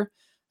 last year?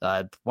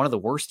 One of the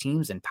worst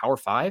teams in Power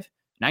 5.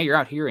 Now you're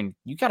out here and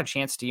you got a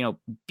chance to,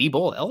 be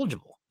bowl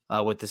eligible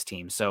with this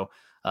team. So,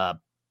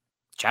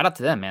 shout out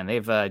to them, man.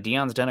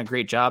 Deion's done a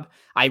great job.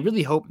 I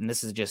really hope, and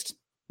this is just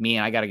me,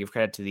 and I got to give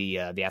credit to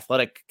the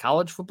Athletic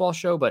College Football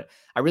Show, but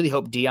I really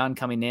hope Deion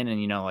coming in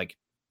and,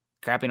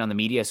 crapping on the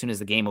media as soon as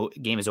the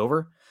game is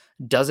over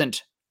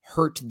doesn't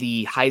hurt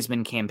the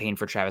Heisman campaign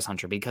for Travis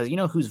Hunter, because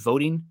who's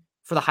voting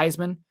for the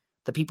Heisman?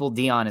 The people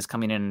Deion is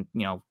coming in,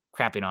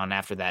 crapping on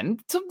after that.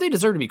 And they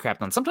deserve to be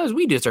crapped on. Sometimes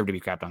we deserve to be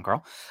crapped on,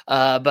 Carl.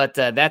 But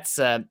that's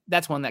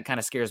one that kind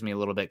of scares me a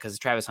little bit, because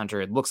Travis Hunter,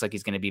 it looks like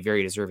he's going to be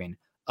very deserving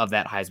of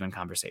that Heisman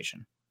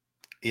conversation.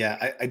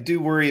 Yeah, I do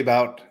worry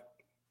about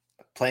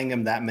playing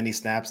him that many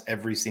snaps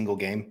every single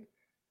game.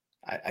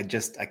 I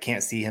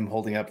can't see him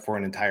holding up for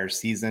an entire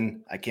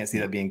season. I can't see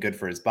that being good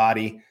for his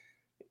body.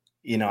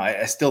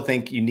 I still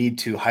think you need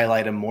to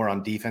highlight him more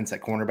on defense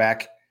at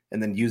cornerback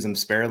and then use him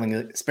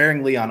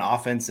sparingly on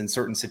offense in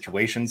certain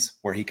situations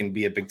where he can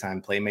be a big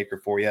time playmaker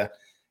for you.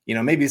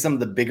 Maybe some of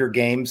the bigger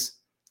games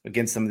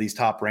against some of these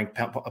top ranked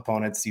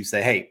opponents, you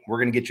say, hey, we're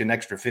going to get you an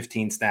extra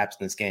 15 snaps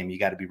in this game. You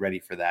got to be ready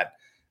for that.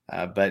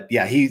 But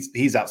yeah,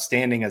 he's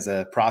outstanding as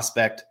a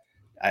prospect.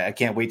 I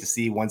can't wait to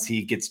see once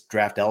he gets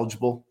draft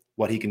eligible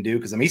what he can do.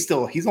 Cause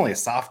he's only a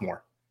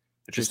sophomore,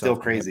 which is still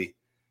crazy.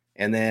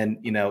 And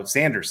then,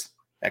 Sanders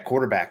at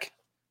quarterback,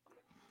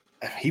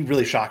 he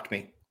really shocked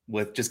me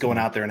with just going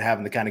out there and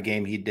having the kind of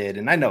game he did.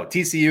 And I know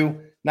TCU,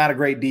 not a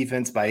great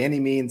defense by any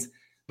means,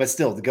 but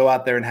still to go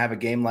out there and have a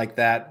game like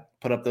that,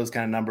 put up those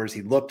kind of numbers.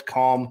 He looked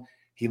calm.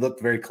 He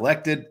looked very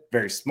collected,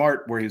 very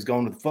smart where he was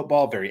going with the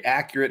football, very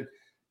accurate.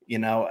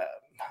 I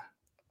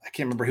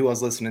can't remember who I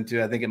was listening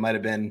to. I think it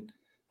might've been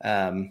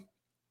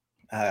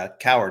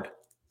Coward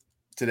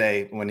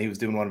today when he was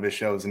doing one of his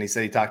shows. And he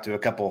said he talked to a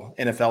couple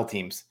NFL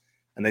teams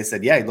and they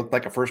said, yeah, he looked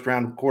like a first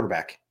round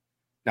quarterback.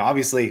 Now,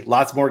 obviously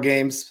lots more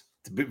games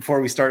before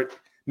we start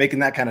making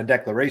that kind of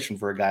declaration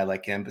for a guy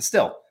like him, but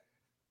still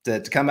to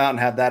come out and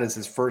have that as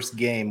his first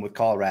game with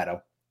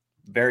Colorado,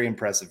 very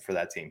impressive for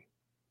that team.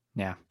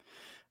 Yeah,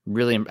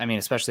 really. I mean,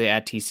 especially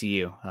at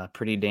TCU,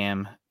 pretty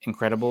damn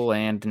incredible.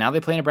 And now they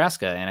play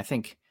Nebraska. And I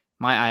think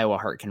my Iowa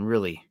heart can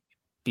really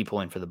be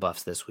pulling for the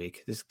Buffs this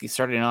week. This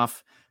starting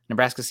off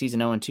Nebraska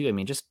season 0-2. I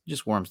mean,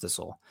 just warms the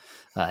soul.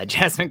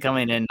 Jasmine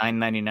coming in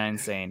 9.99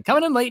 saying,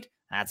 coming in late.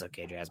 That's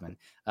okay, Jasmine.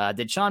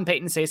 Did Sean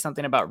Payton say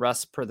something about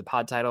Russ per the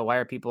pod title? Why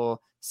are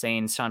people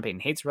saying Sean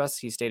Payton hates Russ?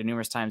 He stated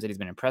numerous times that he's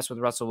been impressed with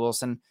Russell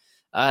Wilson.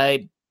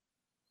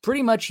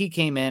 Pretty much he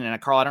came in,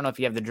 and Carl, I don't know if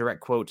you have the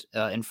direct quote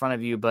in front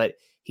of you, but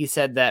he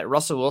said that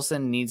Russell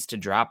Wilson needs to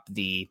drop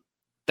the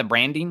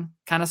branding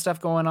kind of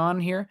stuff going on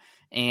here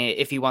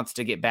if he wants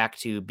to get back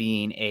to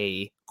being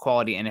a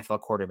quality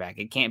NFL quarterback.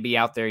 It can't be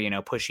out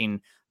there,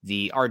 pushing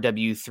the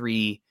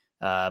RW3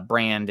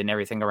 brand and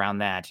everything around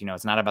that.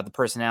 It's not about the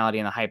personality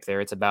and the hype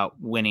there. It's about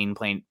winning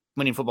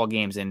football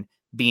games and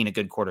being a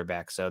good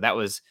quarterback. So that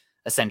was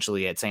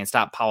essentially it, saying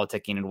stop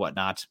politicking and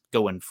whatnot,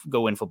 go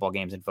win football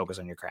games and focus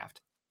on your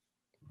craft.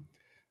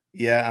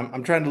 Yeah,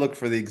 I'm trying to look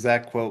for the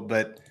exact quote,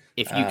 but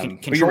if you can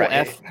control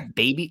F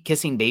baby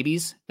kissing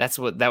babies, that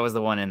was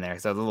the one in there.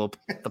 So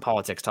the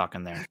politics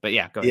talking there, but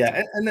yeah, go ahead.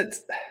 Yeah. And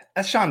that's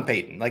Sean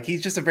Payton. Like,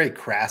 he's just a very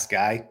crass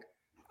guy,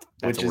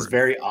 which is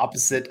very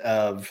opposite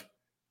of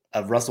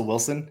Russell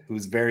Wilson,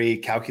 who's very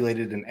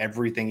calculated in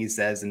everything he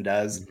says and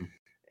does. Mm-hmm.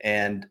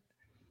 And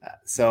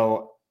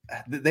so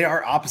they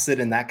are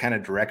opposite in that kind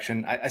of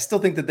direction. I still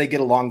think that they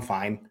get along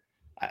fine.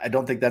 I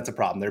don't think that's a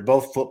problem. They're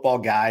both football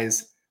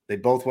guys. They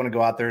both want to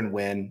go out there and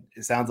win.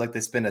 It sounds like they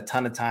spend a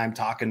ton of time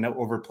talking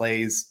over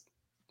plays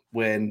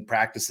when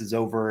practice is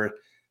over.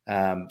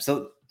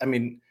 So, I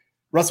mean,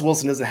 Russell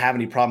Wilson doesn't have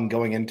any problem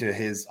going into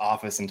his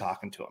office and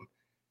talking to him.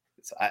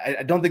 So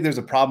I don't think there's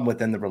a problem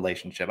within the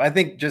relationship. I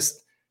think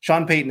just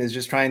Sean Payton is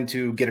just trying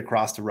to get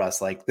across to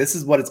Russ, like, this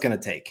is what it's going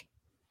to take.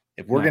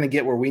 If we're going to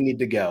get where we need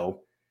to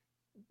go,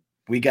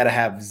 we got to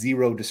have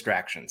zero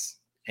distractions.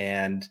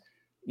 And,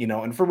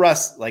 and for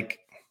Russ, like,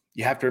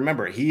 you have to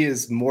remember, he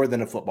is more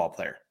than a football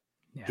player.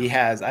 Yeah. He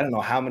has, I don't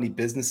know how many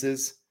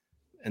businesses,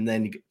 and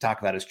then you talk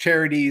about his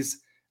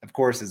charities. Of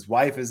course, his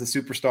wife is a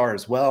superstar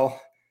as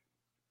well.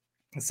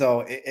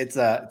 So it's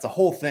a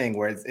whole thing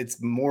where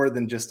it's more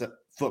than just a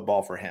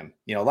football for him.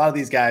 A lot of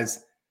these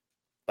guys,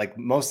 like,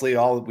 mostly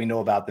all we know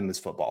about them is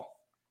football,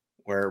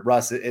 where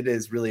Russ, it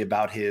is really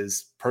about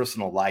his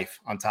personal life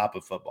on top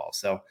of football.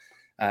 So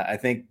I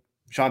think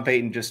Sean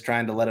Payton just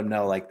trying to let him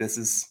know, like,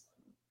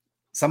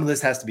 some of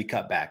this has to be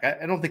cut back.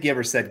 I don't think he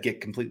ever said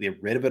get completely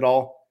rid of it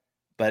all,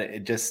 but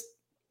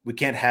we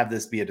can't have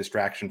this be a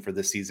distraction for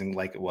this season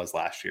like it was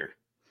last year.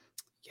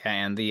 Yeah,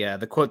 and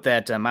the quote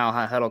that Mile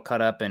High Huddle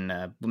cut up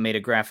and made a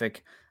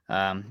graphic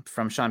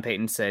from Sean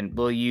Payton said,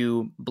 "Will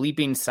you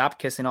bleeping stop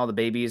kissing all the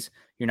babies?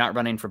 You're not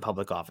running for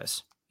public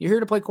office. You're here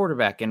to play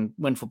quarterback and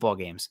win football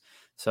games."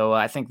 So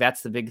I think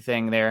that's the big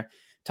thing there.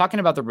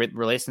 Talking about the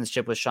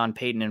relationship with Sean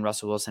Payton and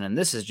Russell Wilson, and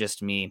this is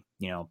just me,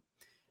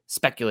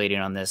 speculating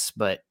on this,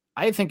 but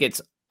I think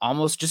it's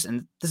almost just,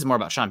 and this is more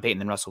about Sean Payton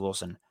than Russell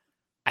Wilson.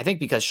 I think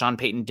because Sean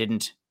Payton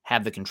didn't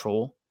have the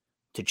control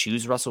to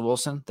choose Russell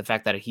Wilson, the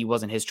fact that he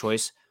wasn't his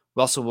choice,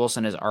 Russell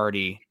Wilson is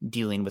already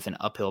dealing with an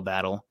uphill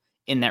battle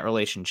in that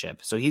relationship.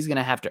 So he's going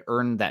to have to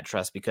earn that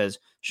trust because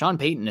Sean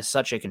Payton is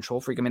such a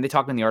control freak. I mean, they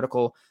talked in the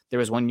article, there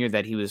was one year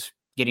that he was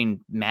getting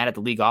mad at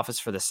the league office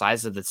for the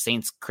size of the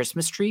Saints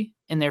Christmas tree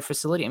in their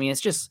facility. I mean,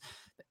 it's just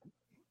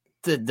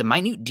the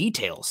minute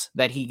details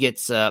that he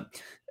gets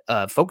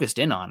focused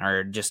in on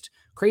are just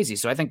crazy.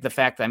 So I think the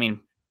fact that, I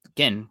mean,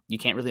 again, you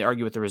can't really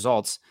argue with the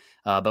results,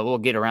 but we'll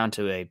get around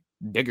to a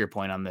bigger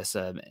point on this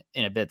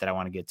in a bit that I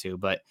want to get to.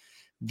 But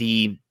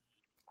the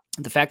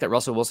fact that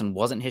Russell Wilson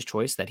wasn't his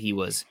choice, that he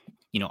was,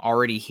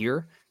 already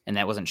here, and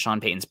that wasn't Sean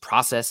Payton's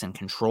process and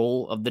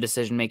control of the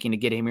decision-making to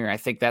get him here, I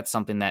think that's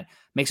something that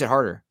makes it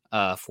harder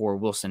for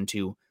Wilson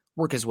to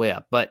work his way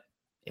up. But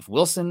if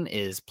Wilson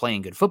is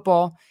playing good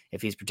football,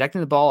 if he's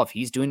protecting the ball, if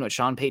he's doing what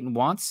Sean Payton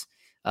wants,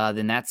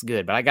 then that's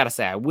good. But I got to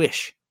say, I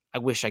wish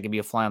I could be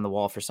a fly on the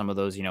wall for some of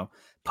those,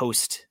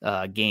 post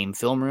game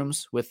film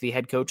rooms with the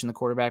head coach and the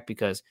quarterback,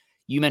 because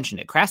you mentioned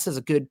it. Crass is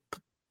a good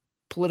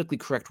politically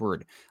correct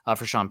word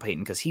for Sean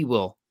Payton, because he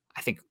will,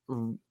 I think,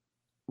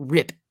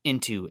 rip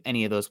into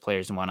any of those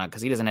players and whatnot,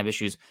 because he doesn't have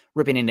issues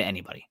ripping into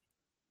anybody.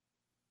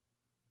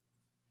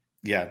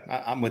 Yeah,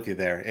 I'm with you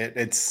there.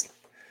 It's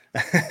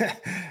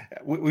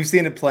we've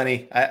seen it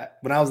plenty.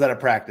 When I was at a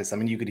practice, I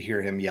mean, you could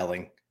hear him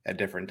yelling at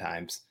different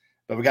times.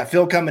 But we got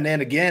Phil coming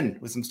in again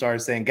with some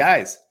stars saying,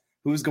 guys,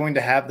 who's going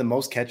to have the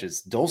most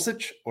catches,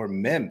 Dulcich or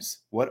Mims?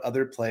 What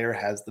other player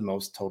has the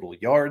most total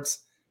yards?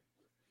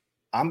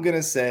 I'm going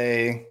to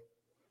say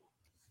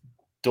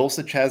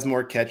Dulcich has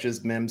more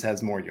catches, Mims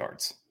has more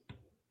yards.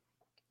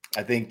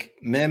 I think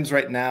Mims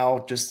right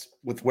now, just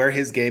with where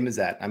his game is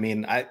at. I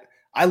mean,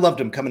 I loved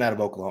him coming out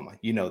of Oklahoma.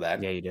 You know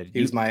that. Yeah, you did.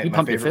 He was my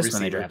pumped favorite your fist receiver.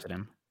 when they drafted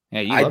him.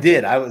 Yeah, I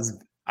did. I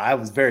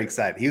was very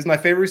excited. He was my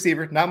favorite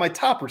receiver, not my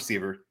top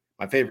receiver,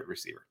 my favorite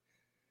receiver.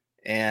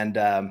 And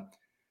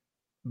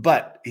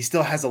but he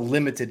still has a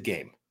limited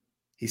game.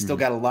 He's still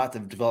got a lot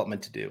of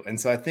development to do. And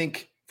so I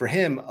think for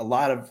him, a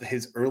lot of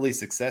his early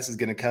success is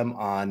going to come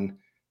on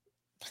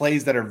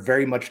plays that are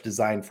very much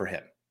designed for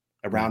him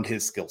around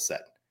his skill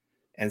set.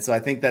 And so I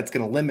think that's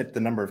going to limit the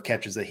number of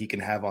catches that he can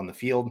have on the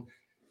field.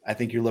 I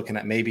think you're looking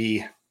at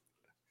maybe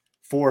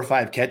 4 or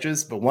 5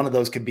 catches, but one of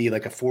those could be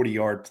like a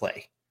 40-yard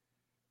play,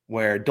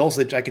 where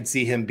Dulcich, I could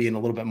see him being a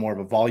little bit more of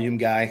a volume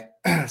guy,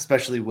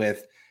 especially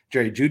with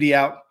Jerry Jeudy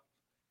out.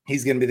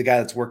 He's going to be the guy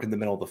that's working the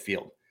middle of the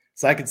field.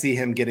 So I could see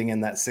him getting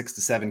in that 6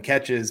 to 7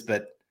 catches,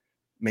 but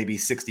maybe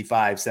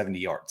 65, 70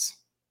 yards.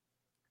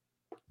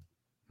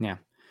 Yeah.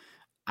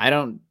 I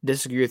don't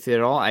disagree with you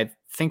at all. I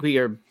think we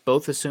are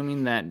both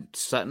assuming that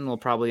Sutton will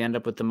probably end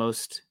up with the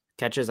most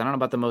catches. I don't know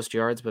about the most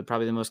yards, but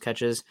probably the most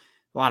catches.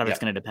 A lot of it's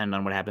going to depend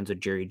on what happens with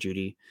Jerry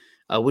Jeudy.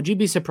 Would you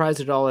be surprised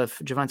at all if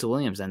Javonte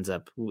Williams ends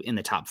up in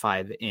the top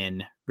 5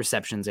 in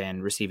receptions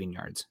and receiving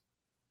yards?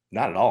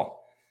 Not at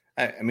all.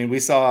 I mean, we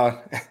saw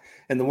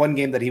in the one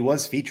game that he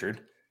was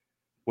featured,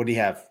 what did he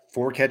have?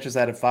 4 catches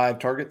out of 5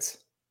 targets?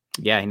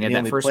 Yeah, he had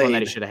that first one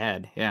that he should have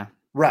had. Yeah.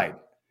 Right.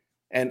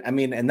 And I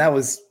mean, and that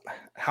was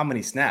how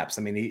many snaps?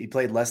 I mean, he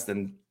played less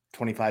than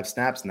 25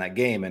 snaps in that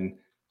game, and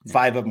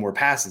 5 of them were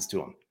passes to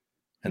him.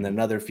 And then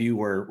another few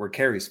were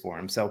carries for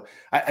him. So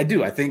I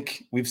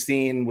think we've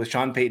seen with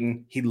Sean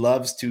Payton, he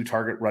loves to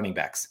target running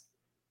backs.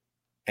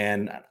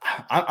 And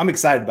I'm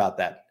excited about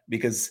that,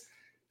 because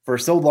for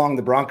so long,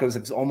 the Broncos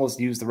have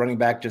almost used the running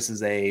back just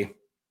as a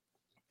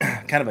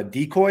kind of a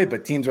decoy,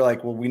 but teams are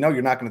like, well, we know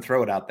you're not going to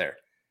throw it out there.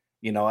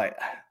 You know, I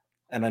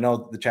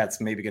know the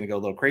chat's maybe going to go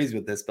a little crazy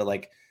with this, but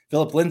like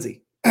Phillip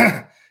Lindsay,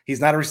 he's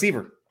not a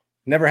receiver,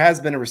 never has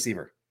been a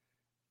receiver.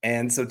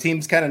 And so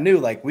teams kind of knew,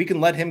 like, we can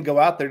let him go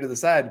out there to the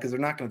side because they're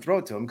not going to throw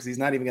it to him, because he's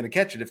not even going to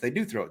catch it if they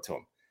do throw it to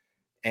him.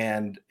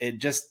 And it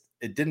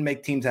didn't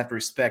make teams have to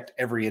respect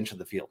every inch of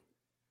the field.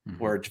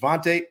 Where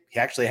Javonte, he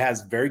actually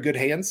has very good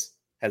hands,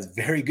 has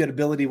very good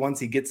ability once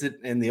he gets it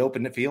in the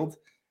open field.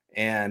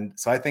 And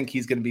so I think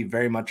he's going to be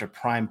very much a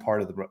prime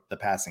part of the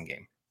passing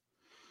game.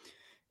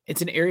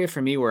 It's an area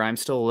for me where I'm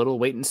still a little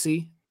wait and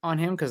see on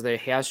him because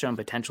he has shown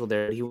potential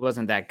there. He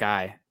wasn't that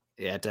guy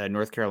at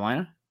North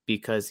Carolina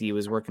because he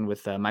was working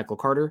with Michael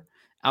Carter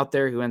out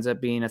there, who ends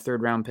up being a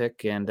 3rd round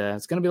pick. And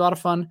it's going to be a lot of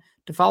fun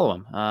to follow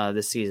him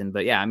this season.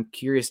 But yeah, I'm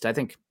curious. I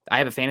think I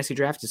have a fantasy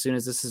draft as soon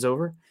as this is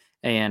over.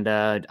 And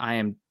I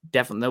am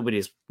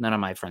definitely, none of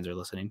my friends are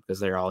listening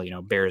because they're all,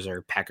 Bears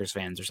or Packers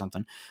fans or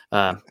something.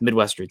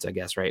 Midwest roots, I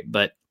guess, right?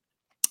 But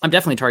I'm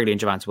definitely targeting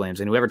Javonte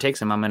Williams, and whoever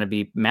takes him, I'm going to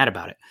be mad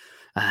about it.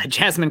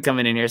 Jasmine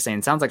coming in here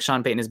saying, sounds like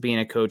Sean Payton is being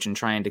a coach and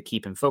trying to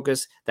keep him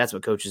focused. That's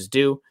what coaches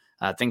do.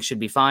 Things should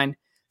be fine.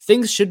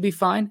 Things should be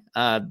fine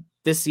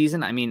this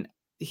season. I mean,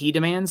 he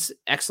demands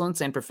excellence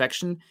and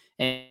perfection,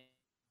 and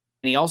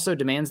he also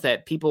demands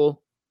that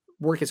people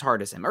work as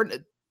hard as him, or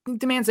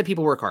demands that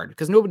people work hard,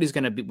 because nobody's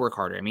going to work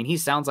harder. I mean, he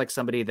sounds like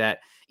somebody that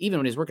even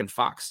when he's working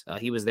Fox,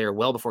 he was there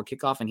well before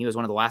kickoff, and he was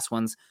one of the last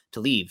ones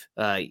to leave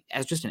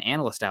as just an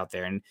analyst out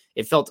there. And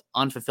it felt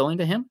unfulfilling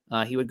to him.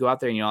 He would go out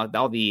there and,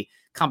 all the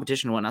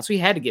competition and whatnot. So he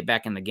had to get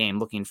back in the game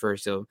looking for,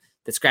 to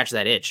scratch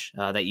that itch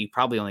that you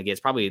probably only get.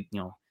 It's probably,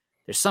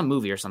 there's some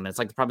movie or something. It's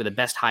like probably the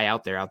best high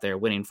out there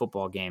winning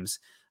football games.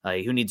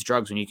 Who needs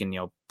drugs when you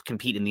can,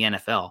 compete in the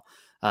NFL?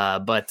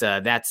 But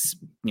that's,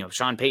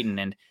 Sean Payton.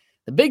 And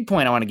the big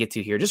point I want to get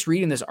to here, just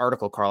reading this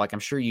article, Carl, like I'm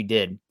sure you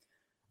did,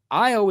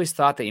 I always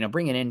thought that,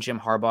 bringing in Jim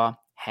Harbaugh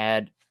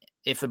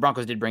if the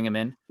Broncos did bring him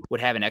in, would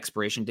have an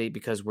expiration date,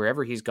 because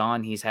wherever he's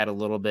gone, he's had a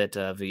little bit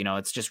of,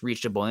 it's just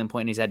reached a boiling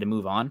point and he's had to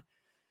move on.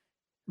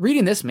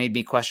 Reading this made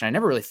me question. I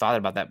never really thought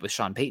about that with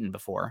Sean Payton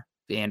before,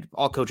 and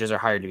all coaches are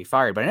hired to be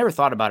fired, but I never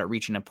thought about it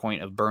reaching a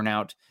point of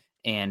burnout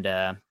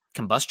and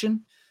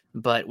combustion.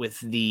 But with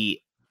the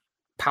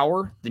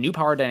new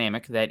power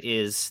dynamic that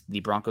is the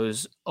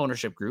Broncos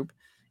ownership group,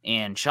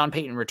 and Sean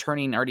Payton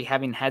returning, already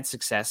having had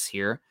success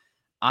here,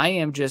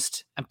 I'm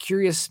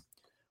curious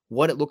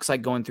what it looks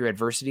like going through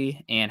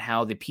adversity and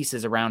how the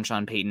pieces around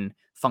Sean Payton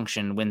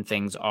function when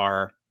things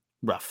are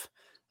rough.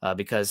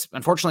 Because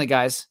unfortunately,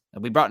 guys,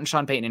 we brought in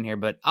Sean Payton in here,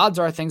 but odds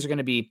are things are going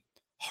to be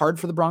hard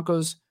for the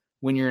Broncos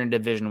when you're in a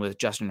division with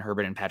Justin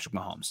Herbert and Patrick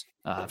Mahomes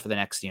for the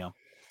next,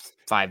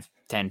 5,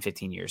 10,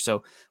 15 years.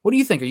 So what do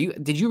you think?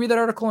 Did you read that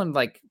article? And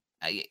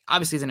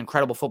obviously he's an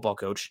incredible football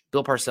coach,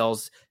 Bill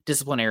Parcells,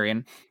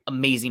 disciplinarian,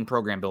 amazing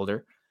program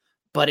builder,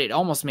 but it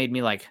almost made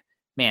me like,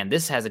 man,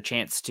 this has a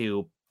chance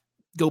to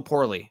go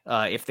poorly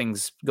if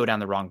things go down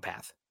the wrong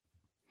path.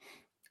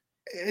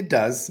 It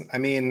does. I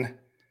mean,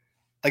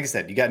 like I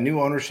said, you got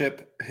new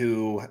ownership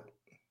who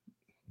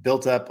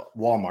built up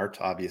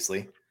Walmart,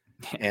 obviously,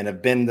 and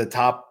have been the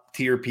top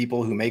tier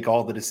people who make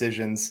all the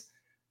decisions.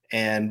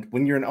 And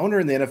when you're an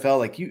owner in the NFL,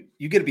 like you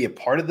get to be a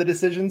part of the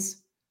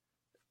decisions,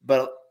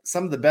 but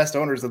some of the best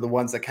owners are the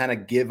ones that kind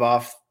of give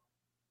off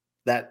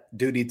that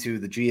duty to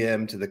the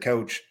GM, to the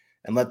coach,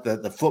 and let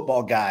the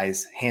football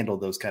guys handle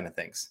those kind of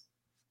things.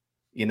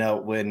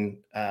 When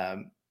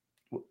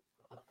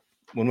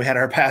we had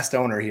our past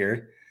owner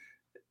here,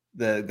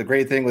 the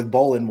great thing with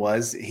Bolin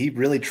was he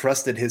really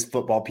trusted his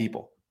football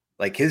people.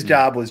 Like his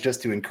job was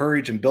just to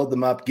encourage and build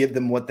them up, give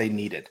them what they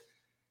needed.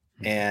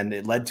 And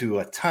it led to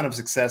a ton of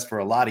success for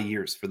a lot of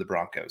years for the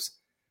Broncos.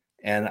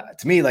 And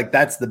to me, like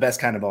that's the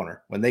best kind of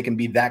owner, when they can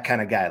be that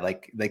kind of guy.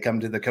 Like they come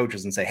to the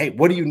coaches and say, hey,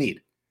 what do you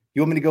need?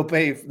 You want me to go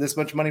pay this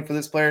much money for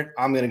this player?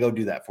 I'm going to go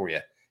do that for you.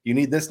 You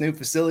need this new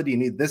facility. You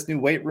need this new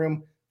weight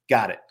room.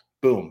 Got it.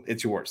 Boom.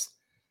 It's yours.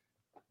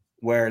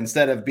 Where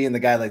instead of being the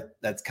guy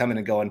that's coming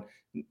and going,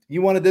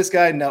 you wanted this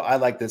guy? No, I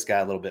like this guy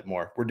a little bit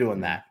more. We're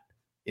doing that.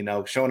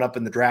 Showing up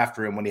in the draft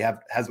room when he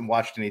hasn't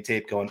watched any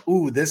tape going,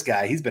 ooh, this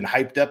guy, he's been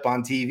hyped up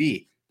on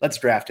TV. Let's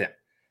draft him.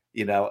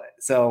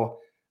 So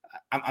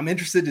I'm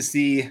interested to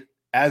see,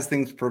 as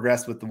things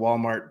progress with the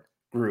Walmart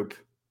group,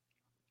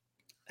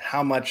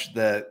 how much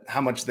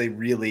they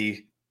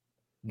really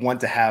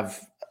want to have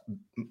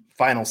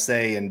final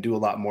say and do a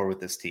lot more with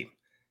this team.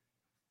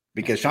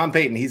 Because Sean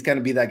Payton, he's going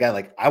to be that guy,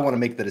 like, I want to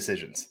make the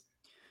decisions.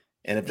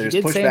 And if there's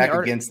pushback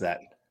against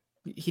that.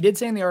 He did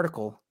say in the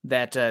article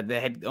that the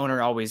head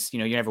owner always,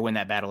 you never win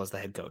that battle as the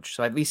head coach.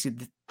 So at least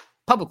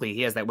publicly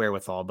he has that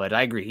wherewithal. But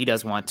I agree, he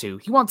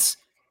wants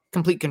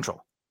complete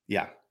control.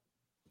 Yeah.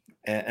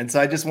 And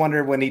so I just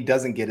wonder, when he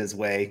doesn't get his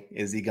way,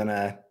 is he going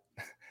to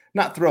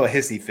not throw a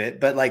hissy fit,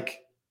 but like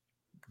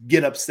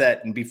get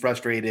upset and be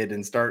frustrated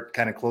and start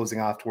kind of closing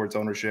off towards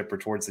ownership or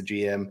towards the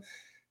GM?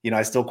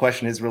 I still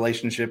question his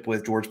relationship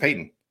with George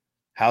Payton.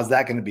 How's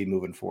that going to be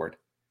moving forward?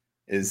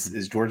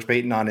 Is George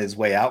Payton on his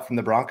way out from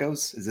the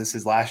Broncos? Is this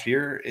his last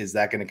year? Is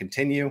that going to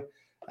continue?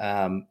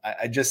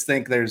 I just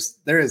think there's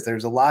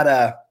a lot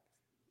of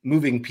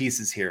moving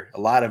pieces here,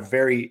 a lot of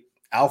very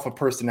alpha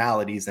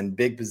personalities and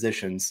big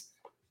positions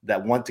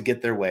that want to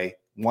get their way,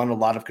 want a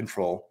lot of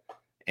control,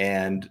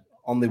 and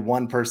only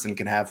one person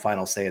can have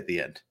final say at the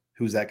end.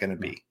 Who's that going to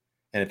be?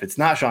 And if it's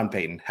not Sean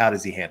Payton, how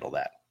does he handle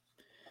that?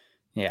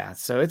 Yeah,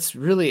 so it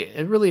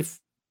really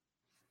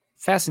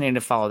fascinating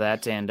to follow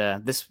that. And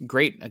this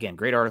great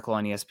article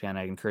on ESPN.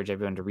 I encourage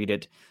everyone to read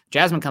it.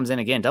 Jasmine comes in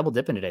again, double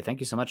dipping today. Thank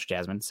you so much,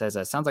 Jasmine. Says,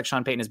 sounds like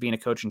Sean Payton is being a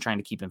coach and trying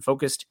to keep him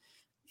focused.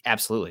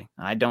 Absolutely.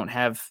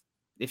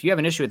 If you have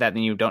an issue with that,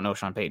 then you don't know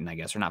Sean Payton, I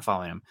guess, or not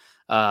following him.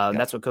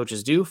 That's what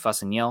coaches do,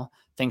 fuss and yell.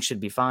 Things should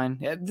be fine.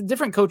 The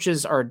different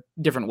coaches are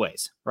different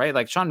ways, right?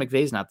 Like Sean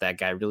McVay's not that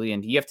guy really.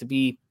 And you have to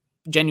be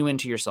genuine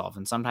to yourself.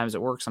 And sometimes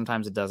it works,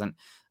 sometimes it doesn't.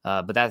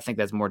 But I think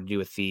that's more to do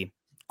with the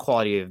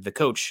quality of the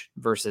coach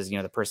versus,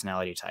 the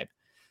personality type.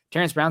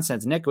 Terrence Brown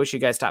says, Nick, wish you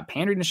guys stop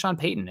pandering to Sean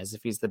Payton as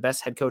if he's the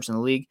best head coach in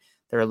the league.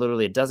 There are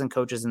literally a dozen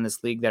coaches in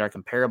this league that are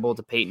comparable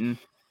to Payton.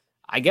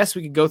 I guess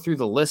we could go through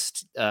the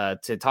list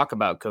to talk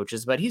about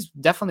coaches, but he's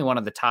definitely one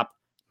of the top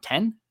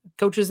 10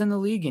 coaches in the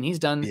league. And he's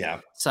done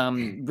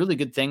some really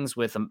good things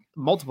with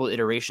multiple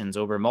iterations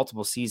over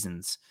multiple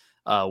seasons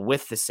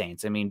with the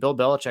Saints. I mean, Bill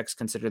Belichick's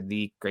considered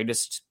the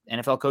greatest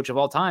NFL coach of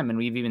all time. And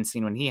we've even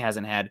seen when he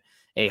hasn't had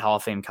a Hall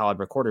of Fame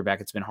caliber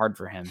quarterback, it's been hard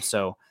for him.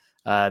 So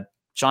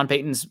Sean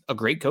Payton's a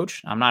great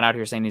coach. I'm not out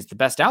here saying he's the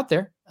best out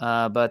there,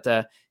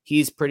 but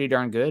he's pretty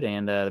darn good.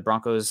 And the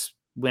Broncos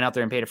went out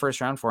there and paid a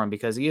first round for him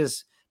because he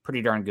is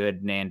pretty darn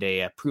good and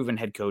a proven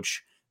head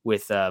coach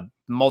with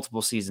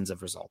multiple seasons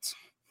of results.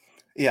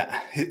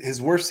 Yeah,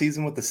 his worst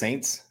season with the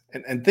Saints.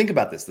 And think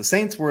about this. The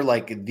Saints were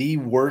like the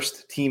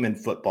worst team in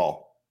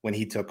football when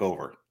he took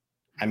over.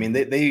 I mean,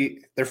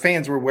 their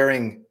fans were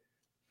wearing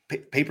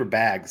paper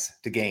bags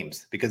to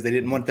games because they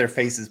didn't want their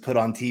faces put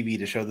on TV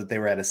to show that they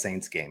were at a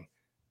Saints game.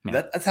 Yeah.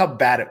 That's how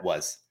bad it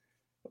was.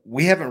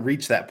 We haven't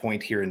reached that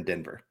point here in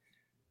Denver.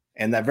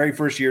 And that very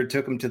first year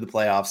took him to the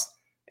playoffs,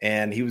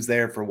 and he was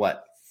there for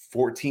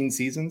 14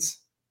 seasons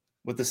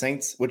with the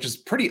Saints, which is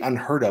pretty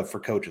unheard of for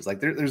coaches. Like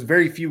there's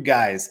very few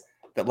guys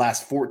that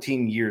last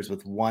 14 years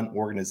with one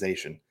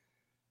organization.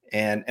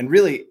 And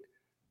really,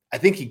 I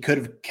think he could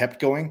have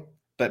kept going,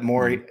 but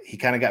more he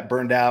kind of got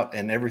burned out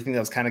and everything that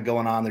was kind of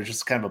going on. There's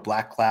just kind of a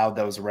black cloud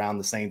that was around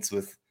the Saints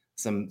with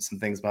some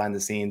things behind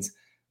the scenes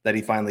that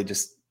he finally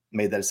just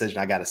made that decision.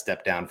 I got to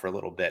step down for a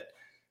little bit.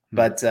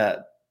 But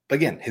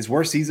again, his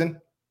worst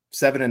season,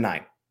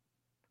 7-9.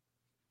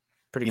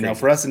 Pretty crazy.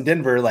 For us in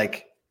Denver,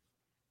 like,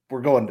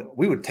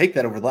 we would take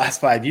that over the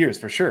last 5 years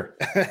for sure.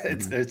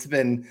 It's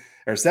been,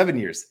 or 7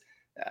 years.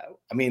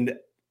 I mean,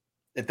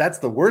 if that's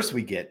the worst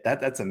we get,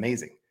 that's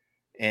amazing.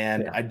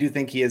 And I do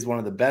think he is one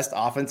of the best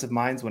offensive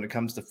minds when it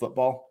comes to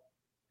football.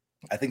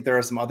 I think there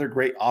are some other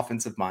great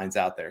offensive minds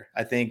out there.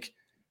 I think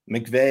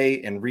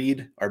McVay and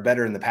Reed are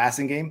better in the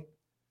passing game.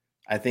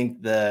 I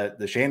think the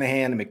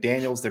Shanahan and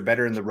McDaniels, they're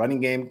better in the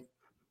running game.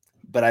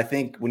 But I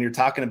think when you're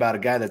talking about a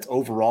guy that's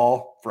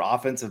overall for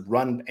offensive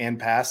run and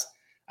pass,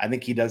 I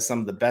think he does some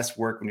of the best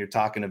work when you're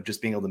talking of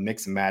just being able to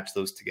mix and match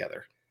those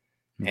together.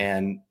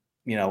 And,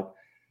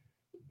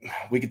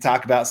 we could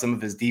talk about some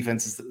of his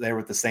defenses there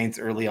with the Saints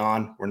early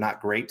on were not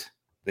great,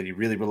 that he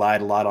really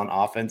relied a lot on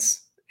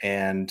offense.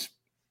 And,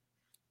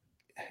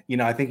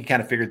 I think he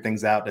kind of figured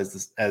things out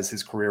as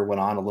his career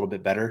went on a little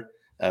bit better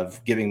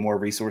of giving more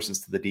resources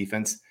to the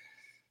defense.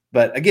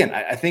 But again,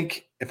 I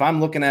think if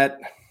I'm looking at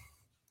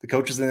the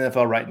coaches in the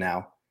NFL right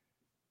now,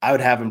 I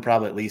would have him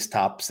probably at least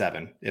top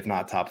 7, if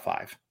not top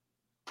 5.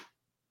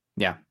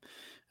 Yeah.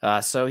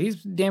 So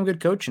he's a damn good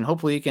coach, and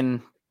hopefully he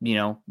can,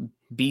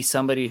 be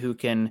somebody who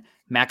can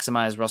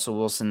maximize Russell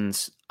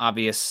Wilson's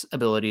obvious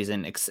abilities.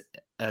 And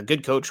a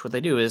good coach, what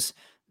they do is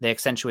they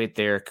accentuate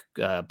their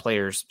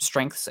players'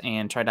 strengths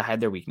and try to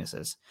hide their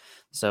weaknesses.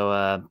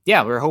 So,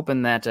 we're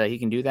hoping that he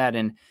can do that.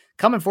 And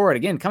coming forward,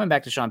 again, coming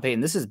back to Sean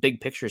Payton, this is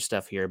big picture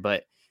stuff here,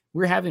 but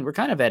we're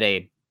kind of at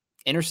a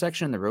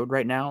intersection in the road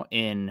right now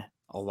in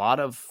a lot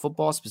of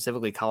football,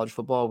 specifically college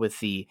football, with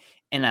the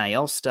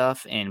NIL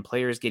stuff and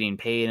players getting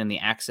paid and the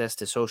access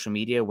to social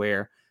media,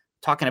 where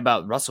talking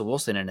about Russell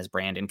Wilson and his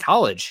brand in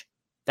college,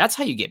 that's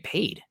how you get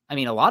paid. I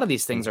mean, a lot of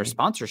these things are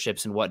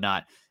sponsorships and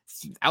whatnot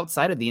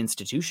outside of the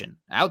institution,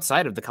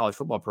 outside of the college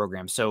football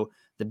program. So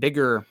the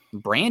bigger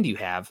brand you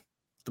have,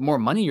 the more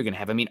money you're going to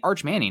have. I mean,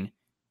 Arch Manning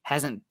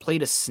hasn't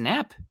played a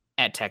snap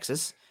at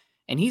Texas,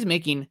 and he's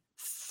making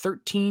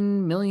 $13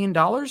 million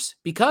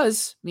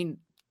because,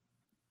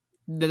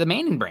 the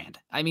Manning brand.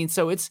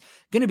 So it's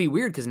going to be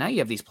weird because now you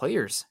have these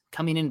players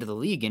coming into the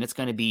league, and it's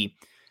going to be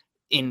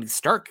in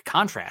stark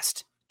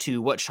contrast to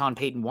what Sean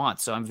Payton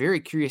wants. So I'm very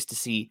curious to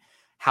see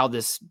how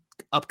this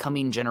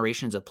upcoming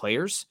generations of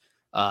players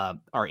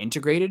are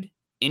integrated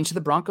into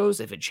the Broncos,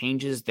 if it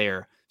changes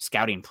their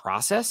scouting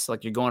process.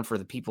 Like, you're going for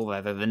the people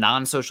that are the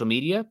non-social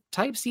media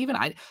types even.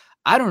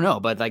 I don't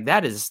know, but like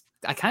that is,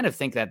 I kind of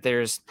think that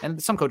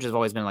and some coaches have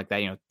always been like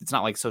that, it's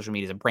not like social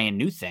media is a brand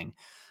new thing.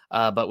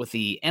 But with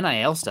the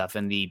NIL stuff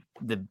and the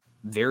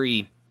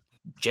very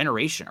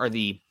generation, or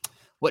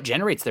what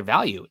generates their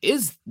value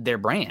is their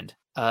brand,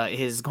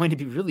 is going to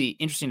be really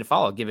interesting to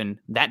follow, given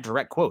that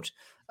direct quote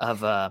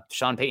of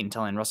Sean Payton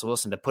telling Russell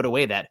Wilson to put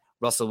away that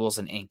Russell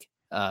Wilson Inc.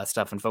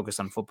 Stuff and focus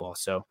on football.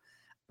 So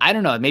I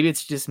don't know. Maybe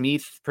it's just me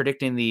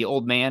predicting the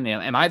old man.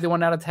 Am I the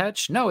one out of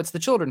touch? No, it's the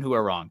children who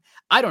are wrong.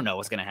 I don't know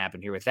what's going to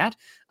happen here with that,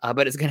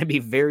 but it's going to be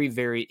very,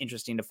 very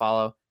interesting to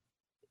follow.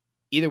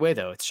 Either way,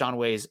 though, it's Sean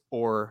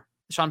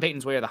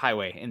Payton's way or the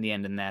highway in the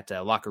end in that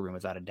locker room,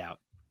 without a doubt.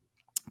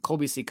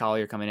 Colby C.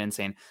 Collier coming in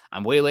saying,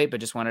 I'm way late,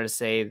 but just wanted to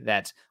say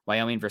that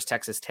Wyoming versus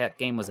Texas Tech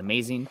game was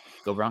amazing.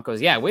 Go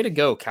Broncos. Yeah, way to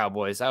go,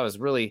 Cowboys. I was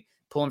really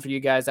pulling for you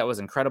guys. That was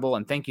incredible.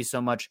 And thank you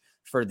so much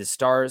for the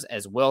stars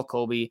as well,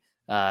 Colby.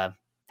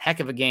 Heck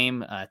of a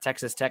game,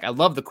 Texas Tech. I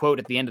love the quote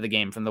at the end of the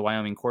game from the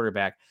Wyoming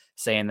quarterback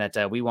saying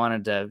that we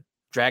wanted to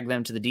drag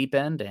them to the deep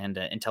end and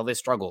until they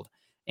struggled.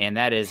 And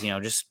that is,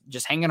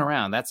 just hanging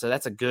around. That's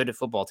a good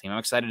football team. I'm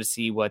excited to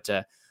see what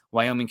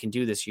Wyoming can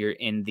do this year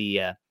in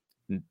the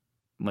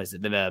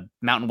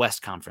Mountain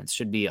West Conference.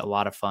 Should be a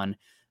lot of fun.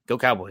 Go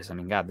Cowboys. I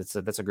mean, God,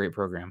 that's a great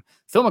program.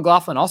 Phil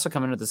McLaughlin also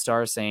coming to the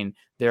Stars saying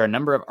there are a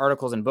number of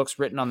articles and books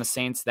written on the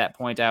Saints that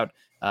point out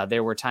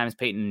there were times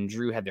Payton and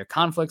Drew had their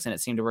conflicts and it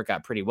seemed to work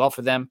out pretty well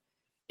for them.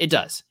 It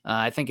does.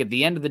 I think at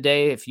the end of the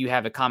day, if you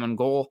have a common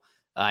goal,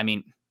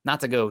 not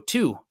to go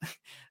too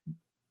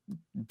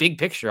big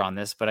picture on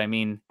this, but I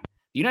mean,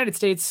 the United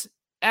States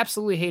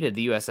absolutely hated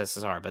the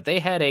USSR, but they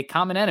had a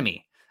common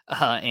enemy.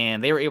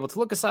 And they were able to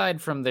look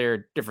aside from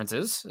their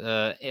differences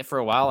for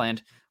a while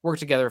and work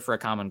together for a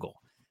common goal.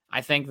 I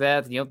think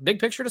that, big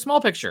picture to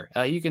small picture,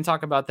 you can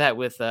talk about that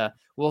with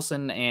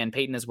Wilson and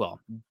Payton as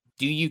well.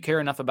 Do you care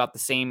enough about the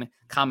same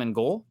common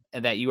goal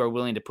that you are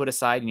willing to put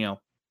aside,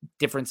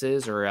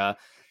 differences or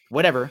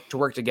whatever to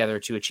work together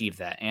to achieve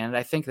that? And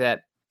I think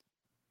that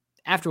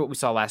after what we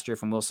saw last year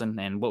from Wilson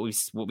and what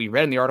we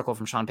read in the article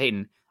from Sean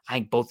Payton, I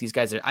think both these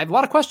guys I have a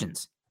lot of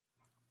questions.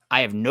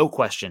 I have no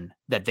question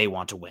that they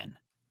want to win.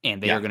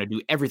 And they are going to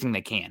do everything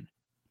they can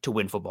to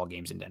win football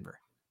games in Denver.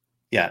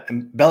 Yeah,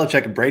 and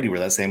Belichick and Brady were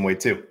that same way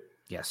too.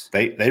 Yes.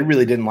 They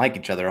really didn't like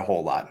each other a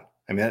whole lot.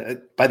 I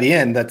mean, by the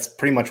end, that's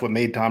pretty much what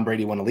made Tom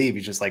Brady want to leave.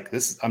 He's just like,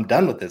 I'm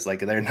done with this. Like,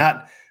 they're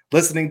not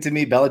listening to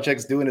me.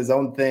 Belichick's doing his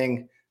own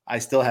thing. I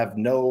still have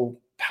no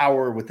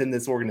power within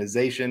this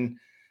organization.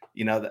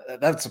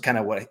 That's kind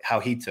of how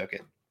he took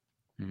it.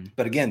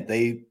 But again,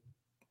 they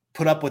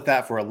put up with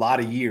that for a lot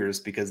of years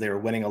because they were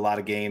winning a lot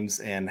of games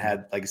and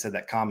had, like I said,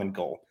 that common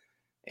goal.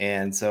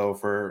 And so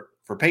for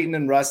Payton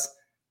and Russ,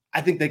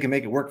 I think they can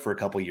make it work for a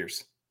couple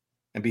years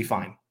and be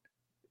fine.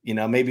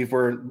 Maybe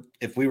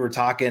if we were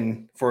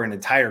talking for an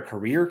entire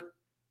career,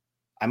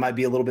 I might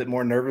be a little bit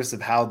more nervous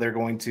of how they're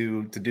going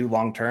to do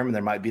long-term. And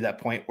there might be that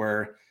point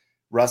where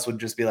Russ would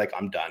just be like,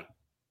 I'm done.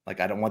 Like,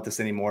 I don't want this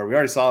anymore. We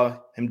already saw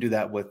him do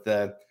that with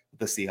the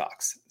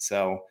Seahawks.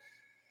 So,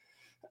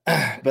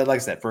 but like I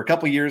said, for a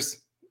couple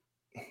years,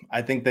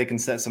 I think they can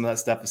set some of that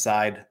stuff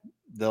aside.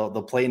 They'll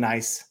play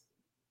nice.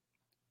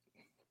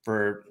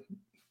 For,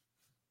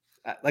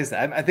 like I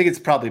said, I think it's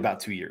probably about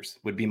 2 years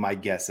would be my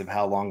guess of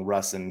how long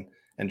Russ and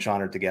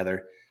Sean are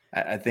together.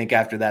 I think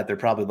after that, they're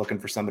probably looking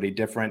for somebody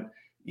different.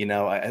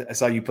 I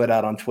saw you put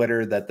out on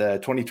Twitter that the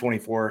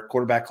 2024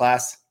 quarterback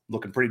class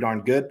looking pretty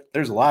darn good.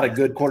 There's a lot of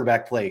good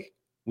quarterback play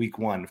week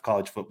 1 of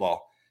college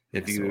football.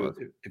 If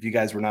you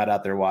guys were not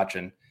out there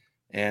watching.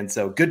 And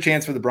so good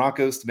chance for the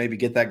Broncos to maybe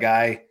get that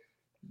guy,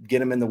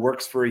 get him in the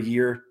works for a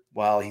year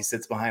while he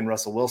sits behind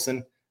Russell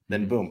Wilson.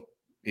 Then boom.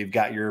 You've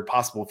got your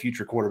possible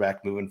future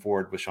quarterback moving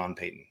forward with Sean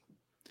Payton.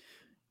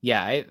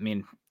 Yeah, I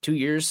mean, 2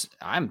 years,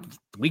 I'm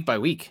week by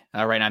week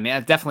right now. I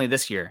mean, definitely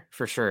this year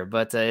for sure.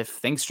 But if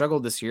things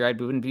struggled this year, I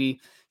wouldn't be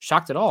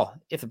shocked at all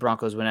if the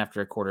Broncos went after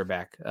a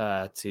quarterback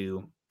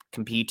to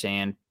compete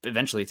and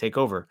eventually take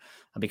over,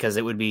 because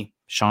it would be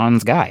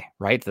Sean's guy,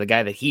 right? The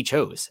guy that he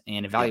chose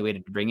and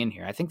evaluated to bring in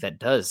here. I think that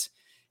does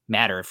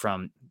matter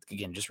from,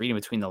 again, just reading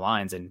between the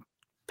lines and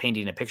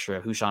painting a picture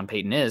of who Sean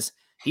Payton is.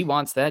 He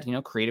wants that,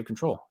 creative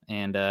control.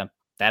 And that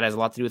has a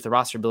lot to do with the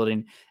roster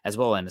building as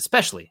well, and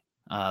especially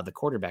the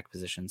quarterback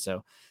position.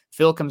 So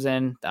Phil comes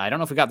in. I don't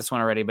know if we got this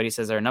one already, but he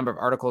says there are a number of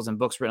articles and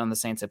books written on the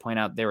Saints that point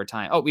out there were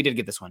time. Oh, we did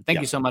get this one. Thank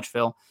you so much,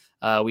 Phil.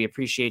 We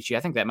appreciate you. I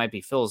think that might be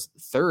Phil's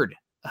third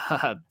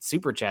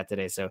super chat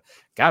today. So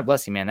God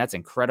bless you, man. That's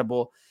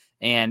incredible.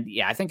 And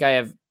yeah, I think I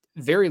have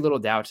very little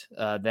doubt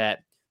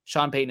that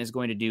Sean Payton is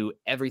going to do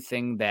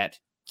everything that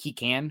he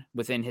can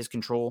within his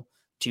control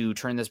to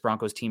turn this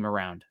Broncos team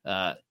around.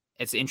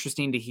 It's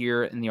interesting to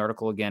hear in the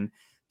article again,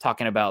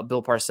 talking about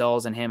Bill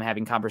Parcells and him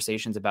having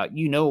conversations about,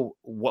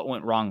 what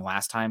went wrong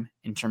last time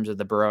in terms of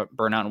the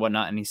burnout and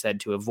whatnot. And he said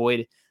to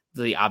avoid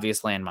the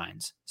obvious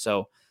landmines.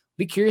 So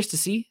be curious to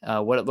see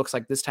what it looks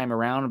like this time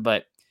around.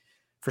 But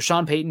for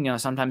Sean Payton,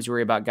 sometimes you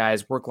worry about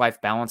guys'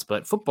 work-life balance,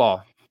 but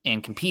football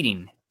and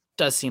competing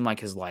does seem like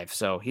his life.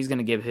 So he's going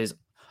to give his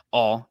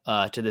all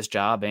to this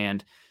job,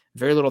 and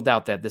very little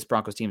doubt that this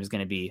Broncos team is going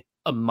to be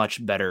a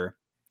much better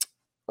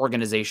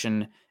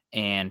organization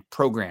and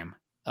program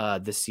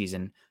this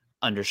season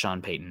under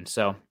Sean Payton.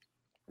 So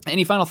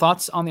any final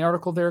thoughts on the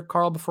article there,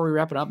 Carl, before we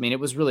wrap it up? I mean, it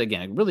was really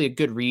a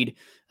good read.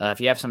 If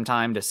you have some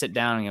time to sit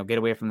down and get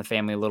away from the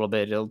family a little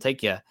bit, it'll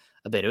take you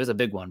a bit. It was a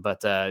big one,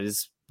 but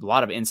it's a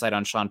lot of insight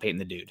on Sean Payton,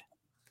 the dude.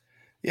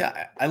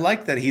 Yeah, I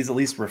like that he's at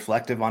least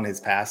reflective on his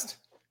past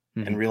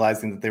and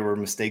realizing that there were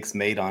mistakes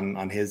made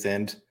on his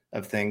end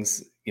of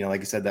things.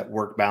 Like you said, that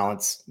work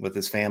balance with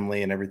his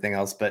family and everything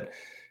else. But,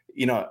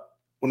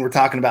 when we're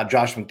talking about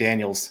Josh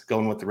McDaniels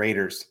going with the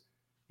Raiders,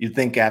 You'd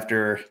think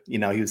after, he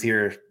was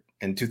here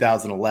in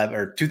 2011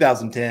 or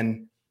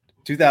 2010,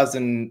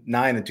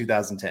 2009 and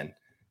 2010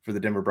 for the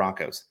Denver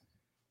Broncos.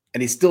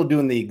 And he's still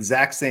doing the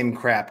exact same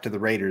crap to the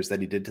Raiders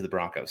that he did to the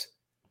Broncos.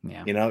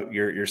 Yeah.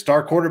 Your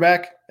star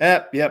quarterback.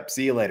 Yep.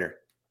 See you later.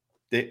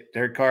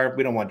 Derek Carr,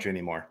 we don't want you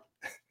anymore.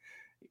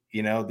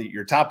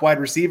 Your top wide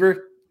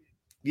receiver.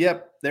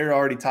 Yep. They're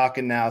already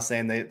talking now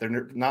saying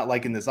they're not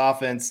liking this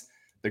offense.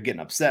 They're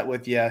getting upset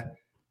with you.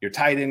 Your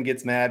tight end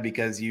gets mad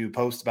because you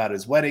post about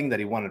his wedding that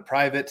he wanted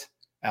private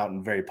out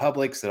in very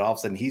public. So all of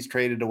a sudden he's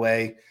traded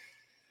away.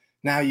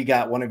 Now you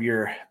got one of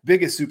your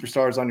biggest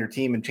superstars on your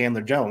team in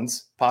Chandler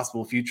Jones,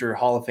 possible future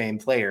Hall of Fame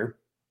player,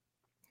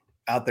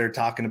 out there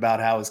talking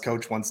about how his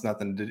coach wants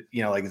nothing to,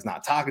 he's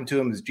not talking to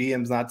him. His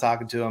GM's not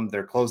talking to him.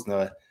 They're closing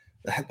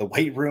the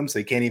weight room, so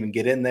he can't even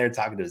get in there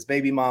talking to his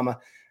baby mama,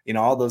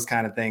 all those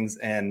kind of things.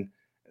 And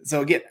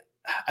so again,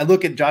 I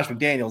look at Josh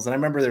McDaniels, and I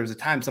remember there was a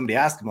time somebody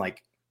asked him,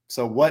 like,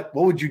 so what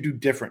would you do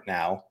different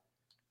now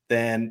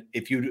than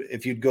if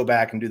you'd go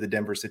back and do the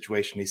Denver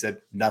situation? He said,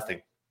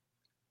 nothing.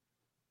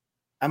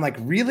 I'm like,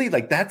 really?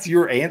 Like, that's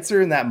your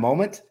answer in that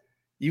moment?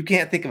 You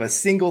can't think of a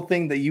single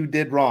thing that you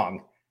did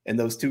wrong in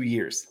those 2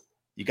 years.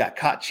 You got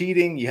caught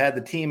cheating. You had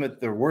the team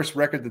at the worst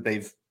record that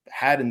they've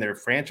had in their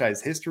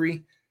franchise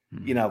history.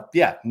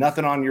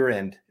 Nothing on your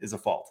end is a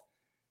fault.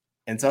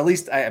 And so at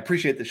least I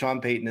appreciate that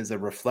Sean Payton is a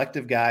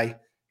reflective guy,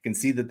 can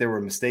see that there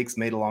were mistakes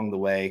made along the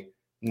way,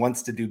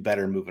 wants to do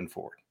better moving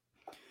forward.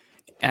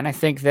 And I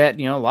think that,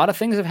 a lot of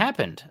things have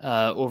happened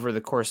over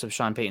the course of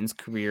Sean Payton's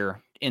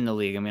career in the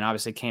league. I mean,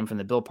 obviously came from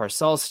the Bill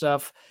Parcells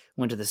stuff,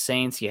 went to the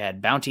Saints. You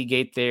had Bounty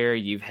Gate there.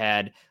 You've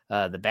had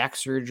the back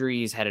surgery.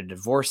 He's had a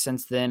divorce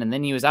since then. And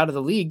then he was out of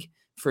the league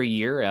for a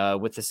year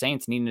with the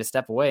Saints, needing to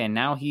step away. And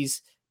now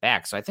he's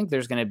back. So I think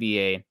there's going to be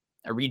a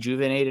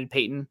rejuvenated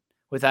Payton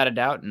without a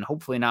doubt. And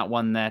hopefully not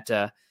one that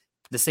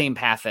the same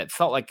path that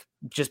felt like,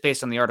 just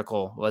based on the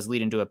article, was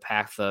leading to a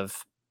path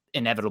of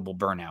inevitable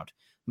burnout.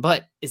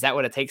 But is that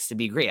what it takes to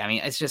be great? I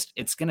mean,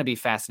 it's going to be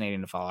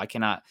fascinating to follow. I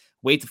cannot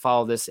wait to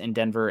follow this in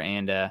Denver,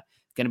 and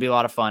going to be a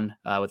lot of fun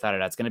without a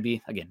doubt. It's going to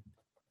be, again,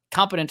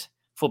 competent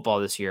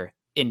football this year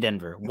in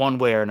Denver. One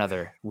way or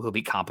another, we'll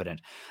be competent.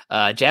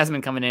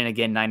 Jasmine coming in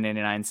again,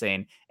 $9.99,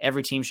 saying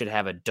every team should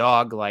have a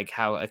dog like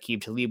how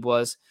Aqib Talib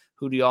was.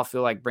 Who do y'all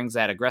feel like brings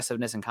that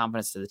aggressiveness and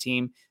confidence to the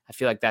team? I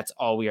feel like that's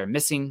all we are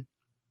missing.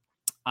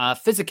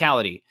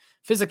 Physicality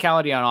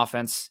on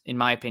offense, in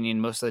my opinion,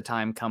 most of the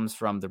time comes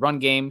from the run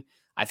game.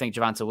 I think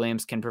Javonte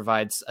Williams can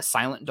provide a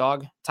silent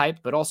dog type,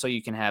 but also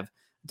you can have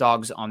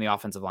dogs on the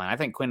offensive line. I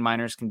think Quinn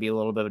Miners can be a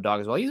little bit of a dog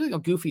as well. He's like a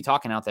goofy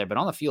talking out there, but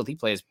on the field, he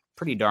plays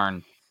pretty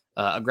darn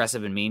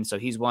aggressive and mean. So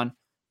he's one.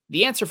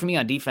 The answer for me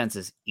on defense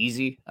is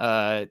easy.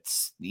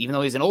 Even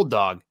though he's an old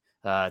dog,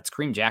 it's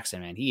Kareem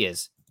Jackson, man. He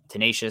is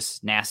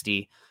tenacious,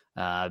 nasty,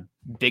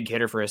 big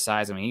hitter for his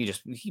size. I mean,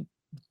 he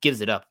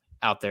gives it up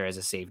out there as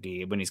a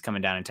safety when he's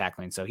coming down and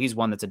tackling. So he's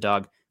one that's a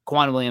dog.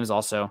 Quan Williams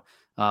also,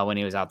 when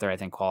he was out there, I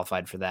think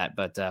qualified for that,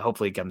 but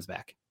hopefully he comes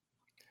back.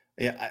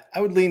 Yeah,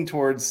 I would lean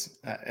towards,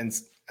 and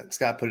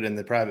Scott put it in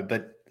the private,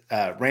 but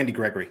Randy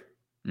Gregory.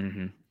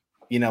 Mm-hmm.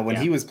 When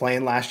he was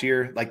playing last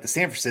year, like the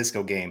San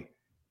Francisco game,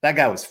 that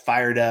guy was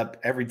fired up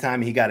every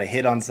time he got a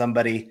hit on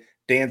somebody,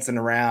 dancing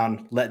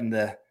around, letting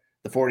the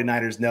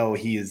 49ers know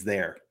he is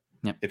there.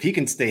 Yep. If he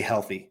can stay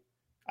healthy,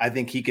 I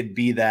think he could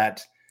be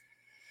that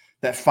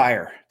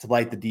fire to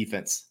light the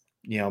defense,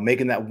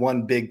 making that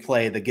one big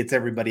play that gets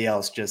everybody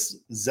else just,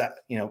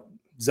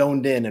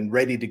 zoned in and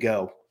ready to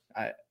go.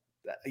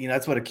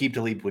 That's what Aqib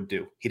Talib would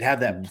do. He'd have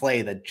that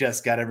play that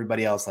just got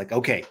everybody else like,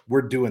 okay,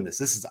 we're doing this.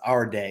 This is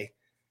our day.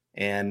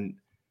 And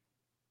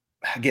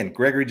again,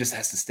 Gregory just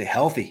has to stay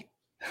healthy.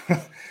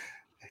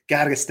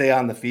 Got to stay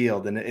on the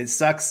field. And it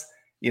sucks.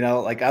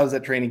 Like I was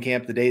at training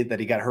camp the day that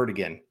he got hurt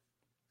again.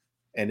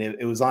 And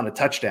it was on a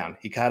touchdown.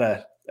 He caught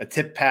a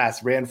tip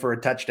pass, ran for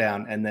a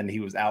touchdown, and then he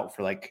was out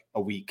for like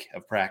a week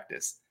of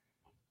practice.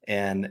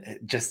 And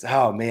just,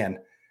 oh man,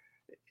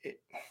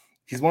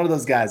 he's one of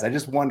those guys. I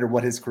just wonder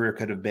what his career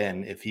could have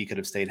been if he could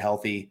have stayed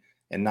healthy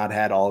and not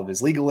had all of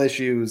his legal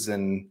issues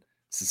and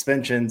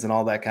suspensions and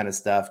all that kind of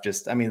stuff.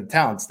 The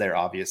talent's there,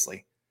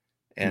 obviously.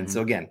 And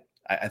so again,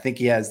 I think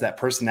he has that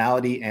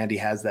personality and he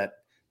has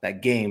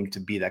that game to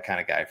be that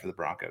kind of guy for the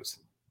Broncos.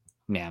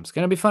 Yeah, it's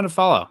going to be fun to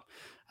follow.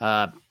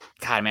 God,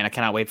 man, I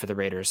cannot wait for the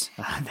Raiders.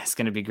 That's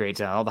going to be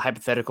great. All the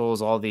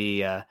hypotheticals, all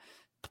the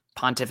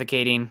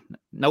pontificating.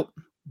 Nope.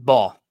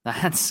 Ball.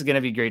 That's going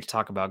to be great to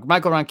talk about.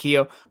 Michael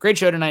Ronquillo, great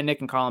show tonight. Nick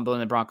and Carl and Bill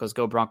and the Broncos.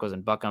 Go Broncos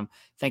and buck 'em.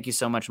 Thank you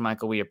so much,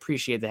 Michael. We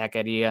appreciate the heck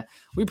out of you.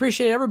 We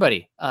appreciate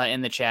everybody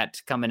in the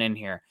chat coming in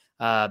here.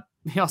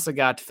 We also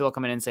got Phil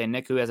coming in saying,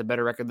 Nick, who has a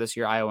better record this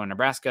year, Iowa and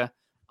Nebraska?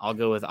 I'll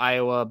go with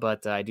Iowa,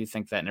 but I do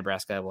think that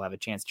Nebraska will have a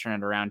chance to turn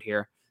it around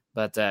here.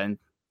 But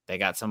they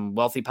got some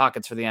wealthy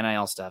pockets for the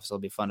NIL stuff, so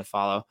it'll be fun to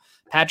follow.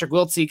 Patrick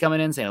Wiltsey coming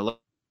in saying,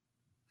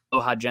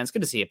 aloha, gents.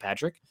 Good to see you,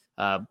 Patrick.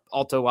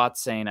 Alto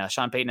Watts saying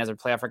Sean Payton has a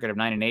playoff record of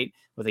 9-8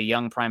 with a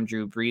young prime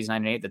Drew Brees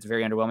 9-8. That's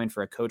very underwhelming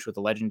for a coach with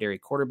a legendary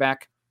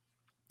quarterback.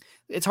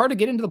 It's hard to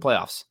get into the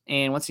playoffs,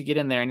 and once you get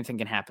in there, anything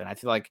can happen. I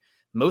feel like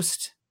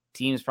most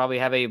teams probably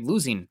have a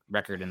losing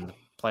record in the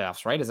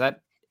playoffs, right? Is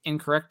that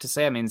incorrect to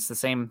say? I mean, it's the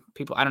same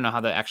people. I don't know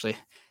how the actually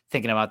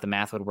thinking about the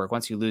math would work.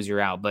 Once you lose, you're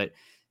out. But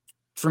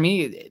for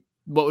me,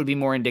 what would be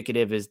more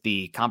indicative is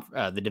the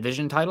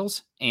division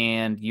titles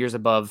and years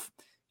above,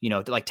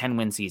 like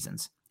 10-win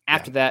seasons.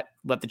 After that,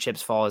 let the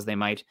chips fall as they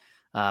might.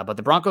 But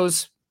the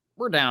Broncos,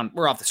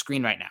 we're off the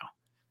screen right now.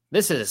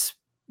 This is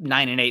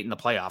 9-8 in the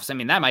playoffs. I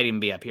mean, that might even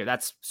be up here.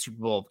 That's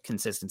Super Bowl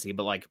consistency,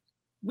 but like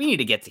we need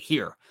to get to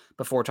here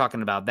before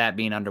talking about that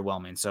being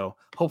underwhelming. So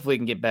hopefully we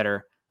can get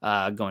better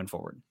going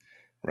forward.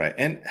 Right.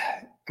 And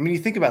I mean, you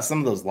think about some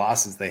of those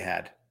losses they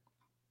had.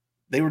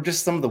 They were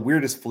just some of the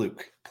weirdest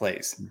fluke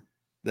plays.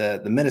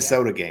 The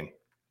Minnesota game.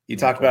 You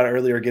talked about it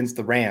earlier against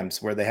the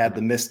Rams, where they had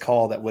the missed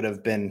call that would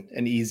have been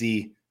an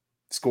easy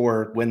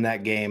score, win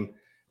that game.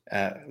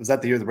 Was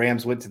that the year the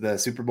Rams went to the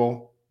Super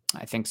Bowl?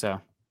 I think so.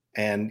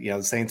 And,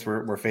 the Saints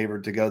were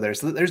favored to go there.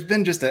 So there's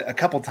been just a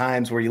couple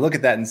times where you look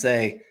at that and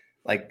say,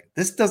 like,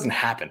 this doesn't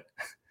happen.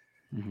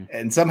 Mm-hmm.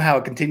 And somehow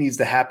it continues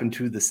to happen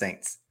to the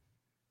Saints.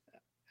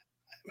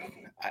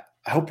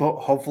 I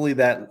hopefully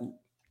that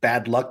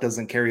bad luck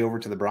doesn't carry over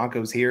to the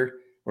Broncos here,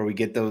 where we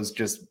get those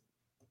just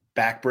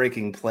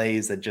back-breaking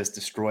plays that just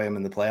destroy them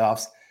in the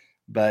playoffs.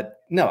 But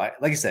no,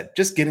 like I said,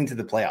 just getting to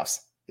the playoffs.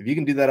 If you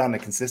can do that on a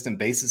consistent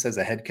basis as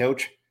a head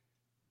coach,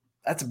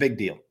 that's a big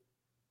deal.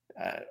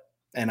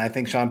 And I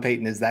think Sean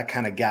Payton is that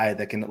kind of guy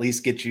that can at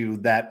least get you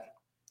that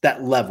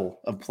level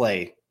of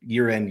play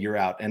year in, year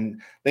out.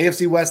 And the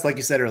AFC West, like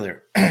you said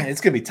earlier,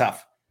 it's going to be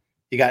tough.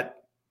 You got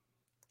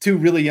two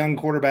really young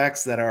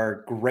quarterbacks that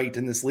are great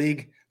in this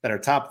league, that are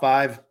top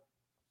 5.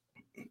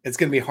 It's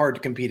going to be hard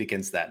to compete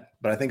against that.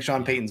 But I think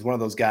Sean Payton's one of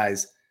those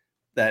guys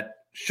that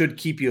should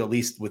keep you at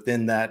least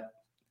within that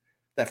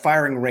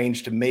firing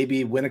range to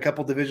maybe win a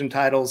couple division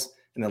titles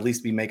and at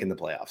least be making the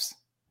playoffs.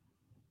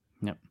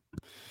 Yep.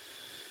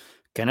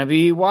 Gonna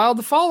be wild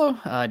to follow.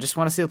 Just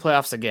want to see the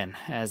playoffs again.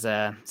 As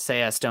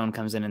Saya Stone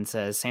comes in and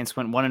says, Saints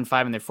went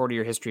 1-5 in their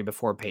 40-year history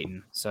before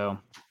Payton. So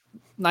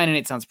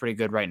 9-8 sounds pretty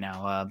good right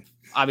now.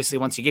 Obviously,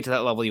 once you get to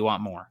that level, you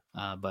want more.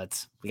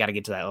 But we got to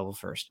get to that level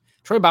first.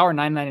 Troy Bauer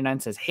 999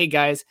 says, "Hey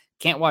guys,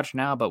 can't watch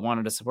now, but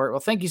wanted to support."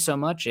 Well, thank you so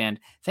much, and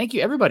thank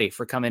you everybody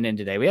for coming in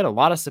today. We had a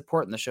lot of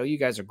support in the show. You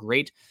guys are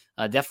great.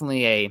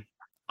 Definitely a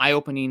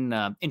eye-opening,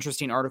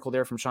 interesting article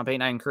there from Sean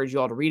Payton. I encourage you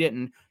all to read it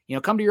and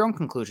come to your own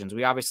conclusions.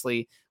 We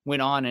obviously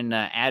went on and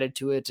added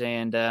to it,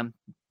 and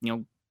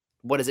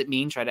what does it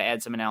mean? Try to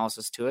add some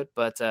analysis to it,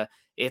 but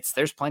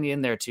there's plenty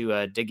in there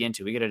to dig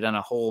into. We could have done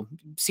a whole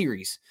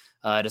series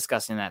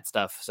discussing that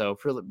stuff. So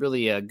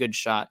really a good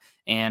shot.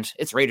 And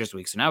it's Raiders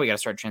week, so now we got to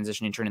start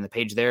transitioning, turning the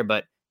page there.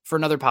 But for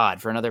another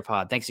pod.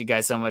 Thanks you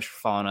guys so much for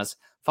following us.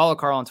 Follow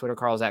Carl on Twitter.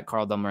 Carl's at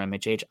Carl Dummler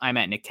MHH. I'm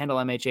at Nick Kendall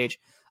MHH.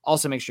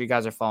 Also, make sure you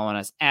guys are following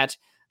us at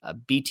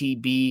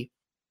BTB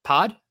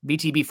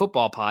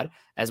Football Pod,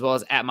 as well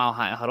as at Mile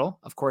High Huddle.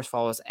 Of course,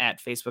 follow us at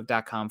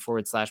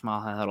Facebook.com/Mile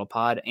High Huddle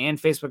Pod and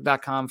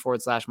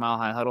Facebook.com/Mile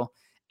High Huddle.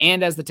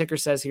 And as the ticker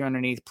says here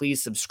underneath,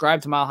 please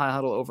subscribe to Mile High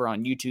Huddle over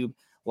on YouTube,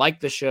 like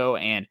the show,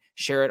 and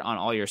share it on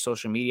all your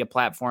social media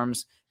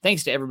platforms.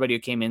 Thanks to everybody who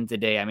came in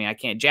today. I mean, I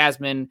can't.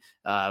 Jasmine,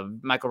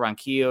 Michael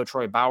Ronquillo,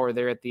 Troy Bauer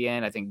there at the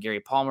end. I think Gary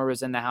Palmer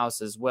was in the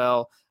house as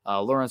well.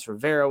 Lawrence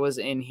Rivera was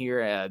in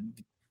here.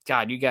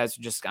 God, you guys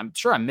are just, I'm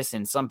sure I'm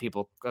missing some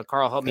people.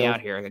 Carl, help me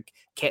out here.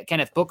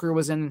 Kenneth Booker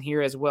was in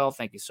here as well.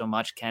 Thank you so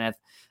much, Kenneth.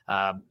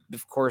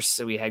 Of course,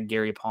 we had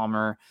Gary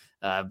Palmer,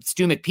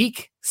 Stu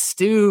McPeak,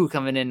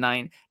 coming in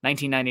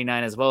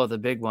 1999 as well with a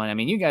big one. I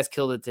mean, you guys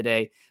killed it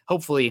today.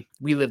 Hopefully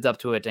we lived up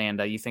to it, and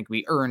you think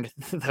we earned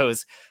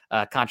those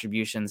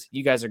contributions.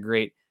 You guys are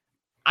great.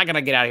 I got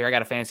to get out of here. I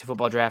got a fantasy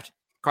football draft.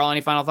 Carl, any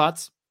final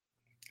thoughts?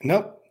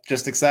 Nope.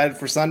 Just excited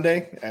for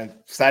Sunday and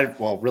excited,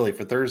 well, really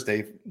for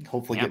Thursday,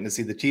 hopefully getting to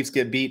see the Chiefs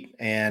get beat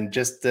and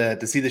just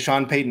to see the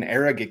Sean Payton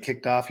era get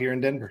kicked off here in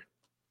Denver.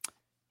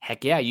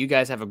 Heck yeah. You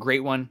guys have a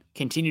great one.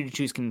 Continue to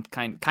choose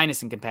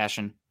kindness and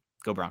compassion.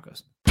 Go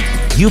Broncos.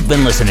 You've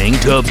been listening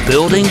to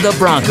Building the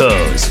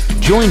Broncos.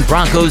 Join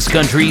Broncos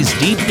Country's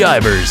deep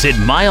divers at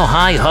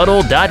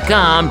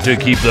milehighhuddle.com to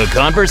keep the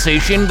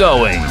conversation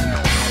going.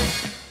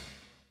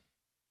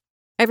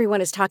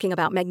 Everyone is talking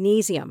about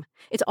magnesium.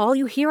 It's all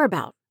you hear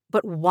about.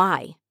 But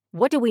why?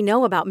 What do we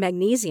know about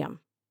magnesium?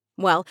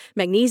 Well,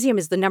 magnesium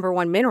is the number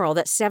one mineral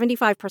that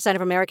 75%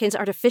 of Americans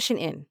are deficient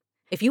in.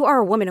 If you are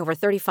a woman over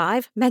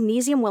 35,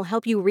 magnesium will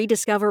help you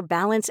rediscover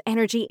balance,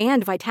 energy,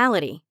 and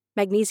vitality.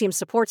 Magnesium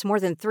supports more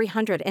than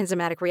 300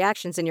 enzymatic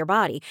reactions in your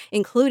body,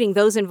 including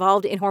those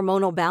involved in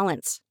hormonal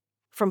balance.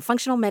 From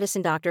functional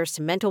medicine doctors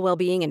to mental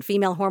well-being and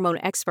female hormone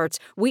experts,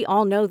 we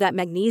all know that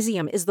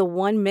magnesium is the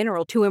one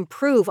mineral to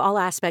improve all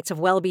aspects of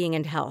well-being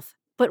and health.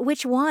 But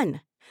which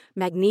one?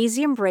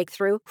 Magnesium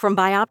Breakthrough from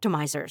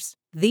Bioptimizers,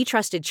 the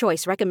trusted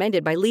choice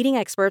recommended by leading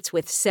experts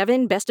with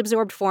 7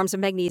 best-absorbed forms of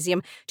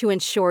magnesium to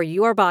ensure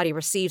your body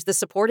receives the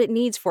support it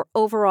needs for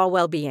overall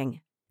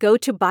well-being. Go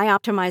to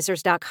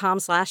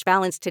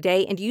bioptimizers.com/balance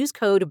today and use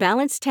code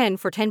BALANCE10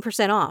 for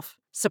 10% off.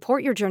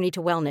 Support your journey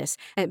to wellness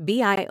at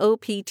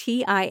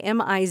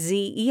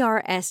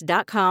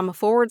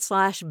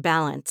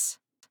BIOPTIMIZERS.com/balance.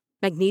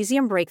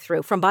 Magnesium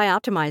Breakthrough from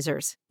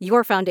Bioptimizers,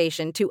 your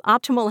foundation to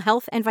optimal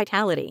health and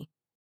vitality.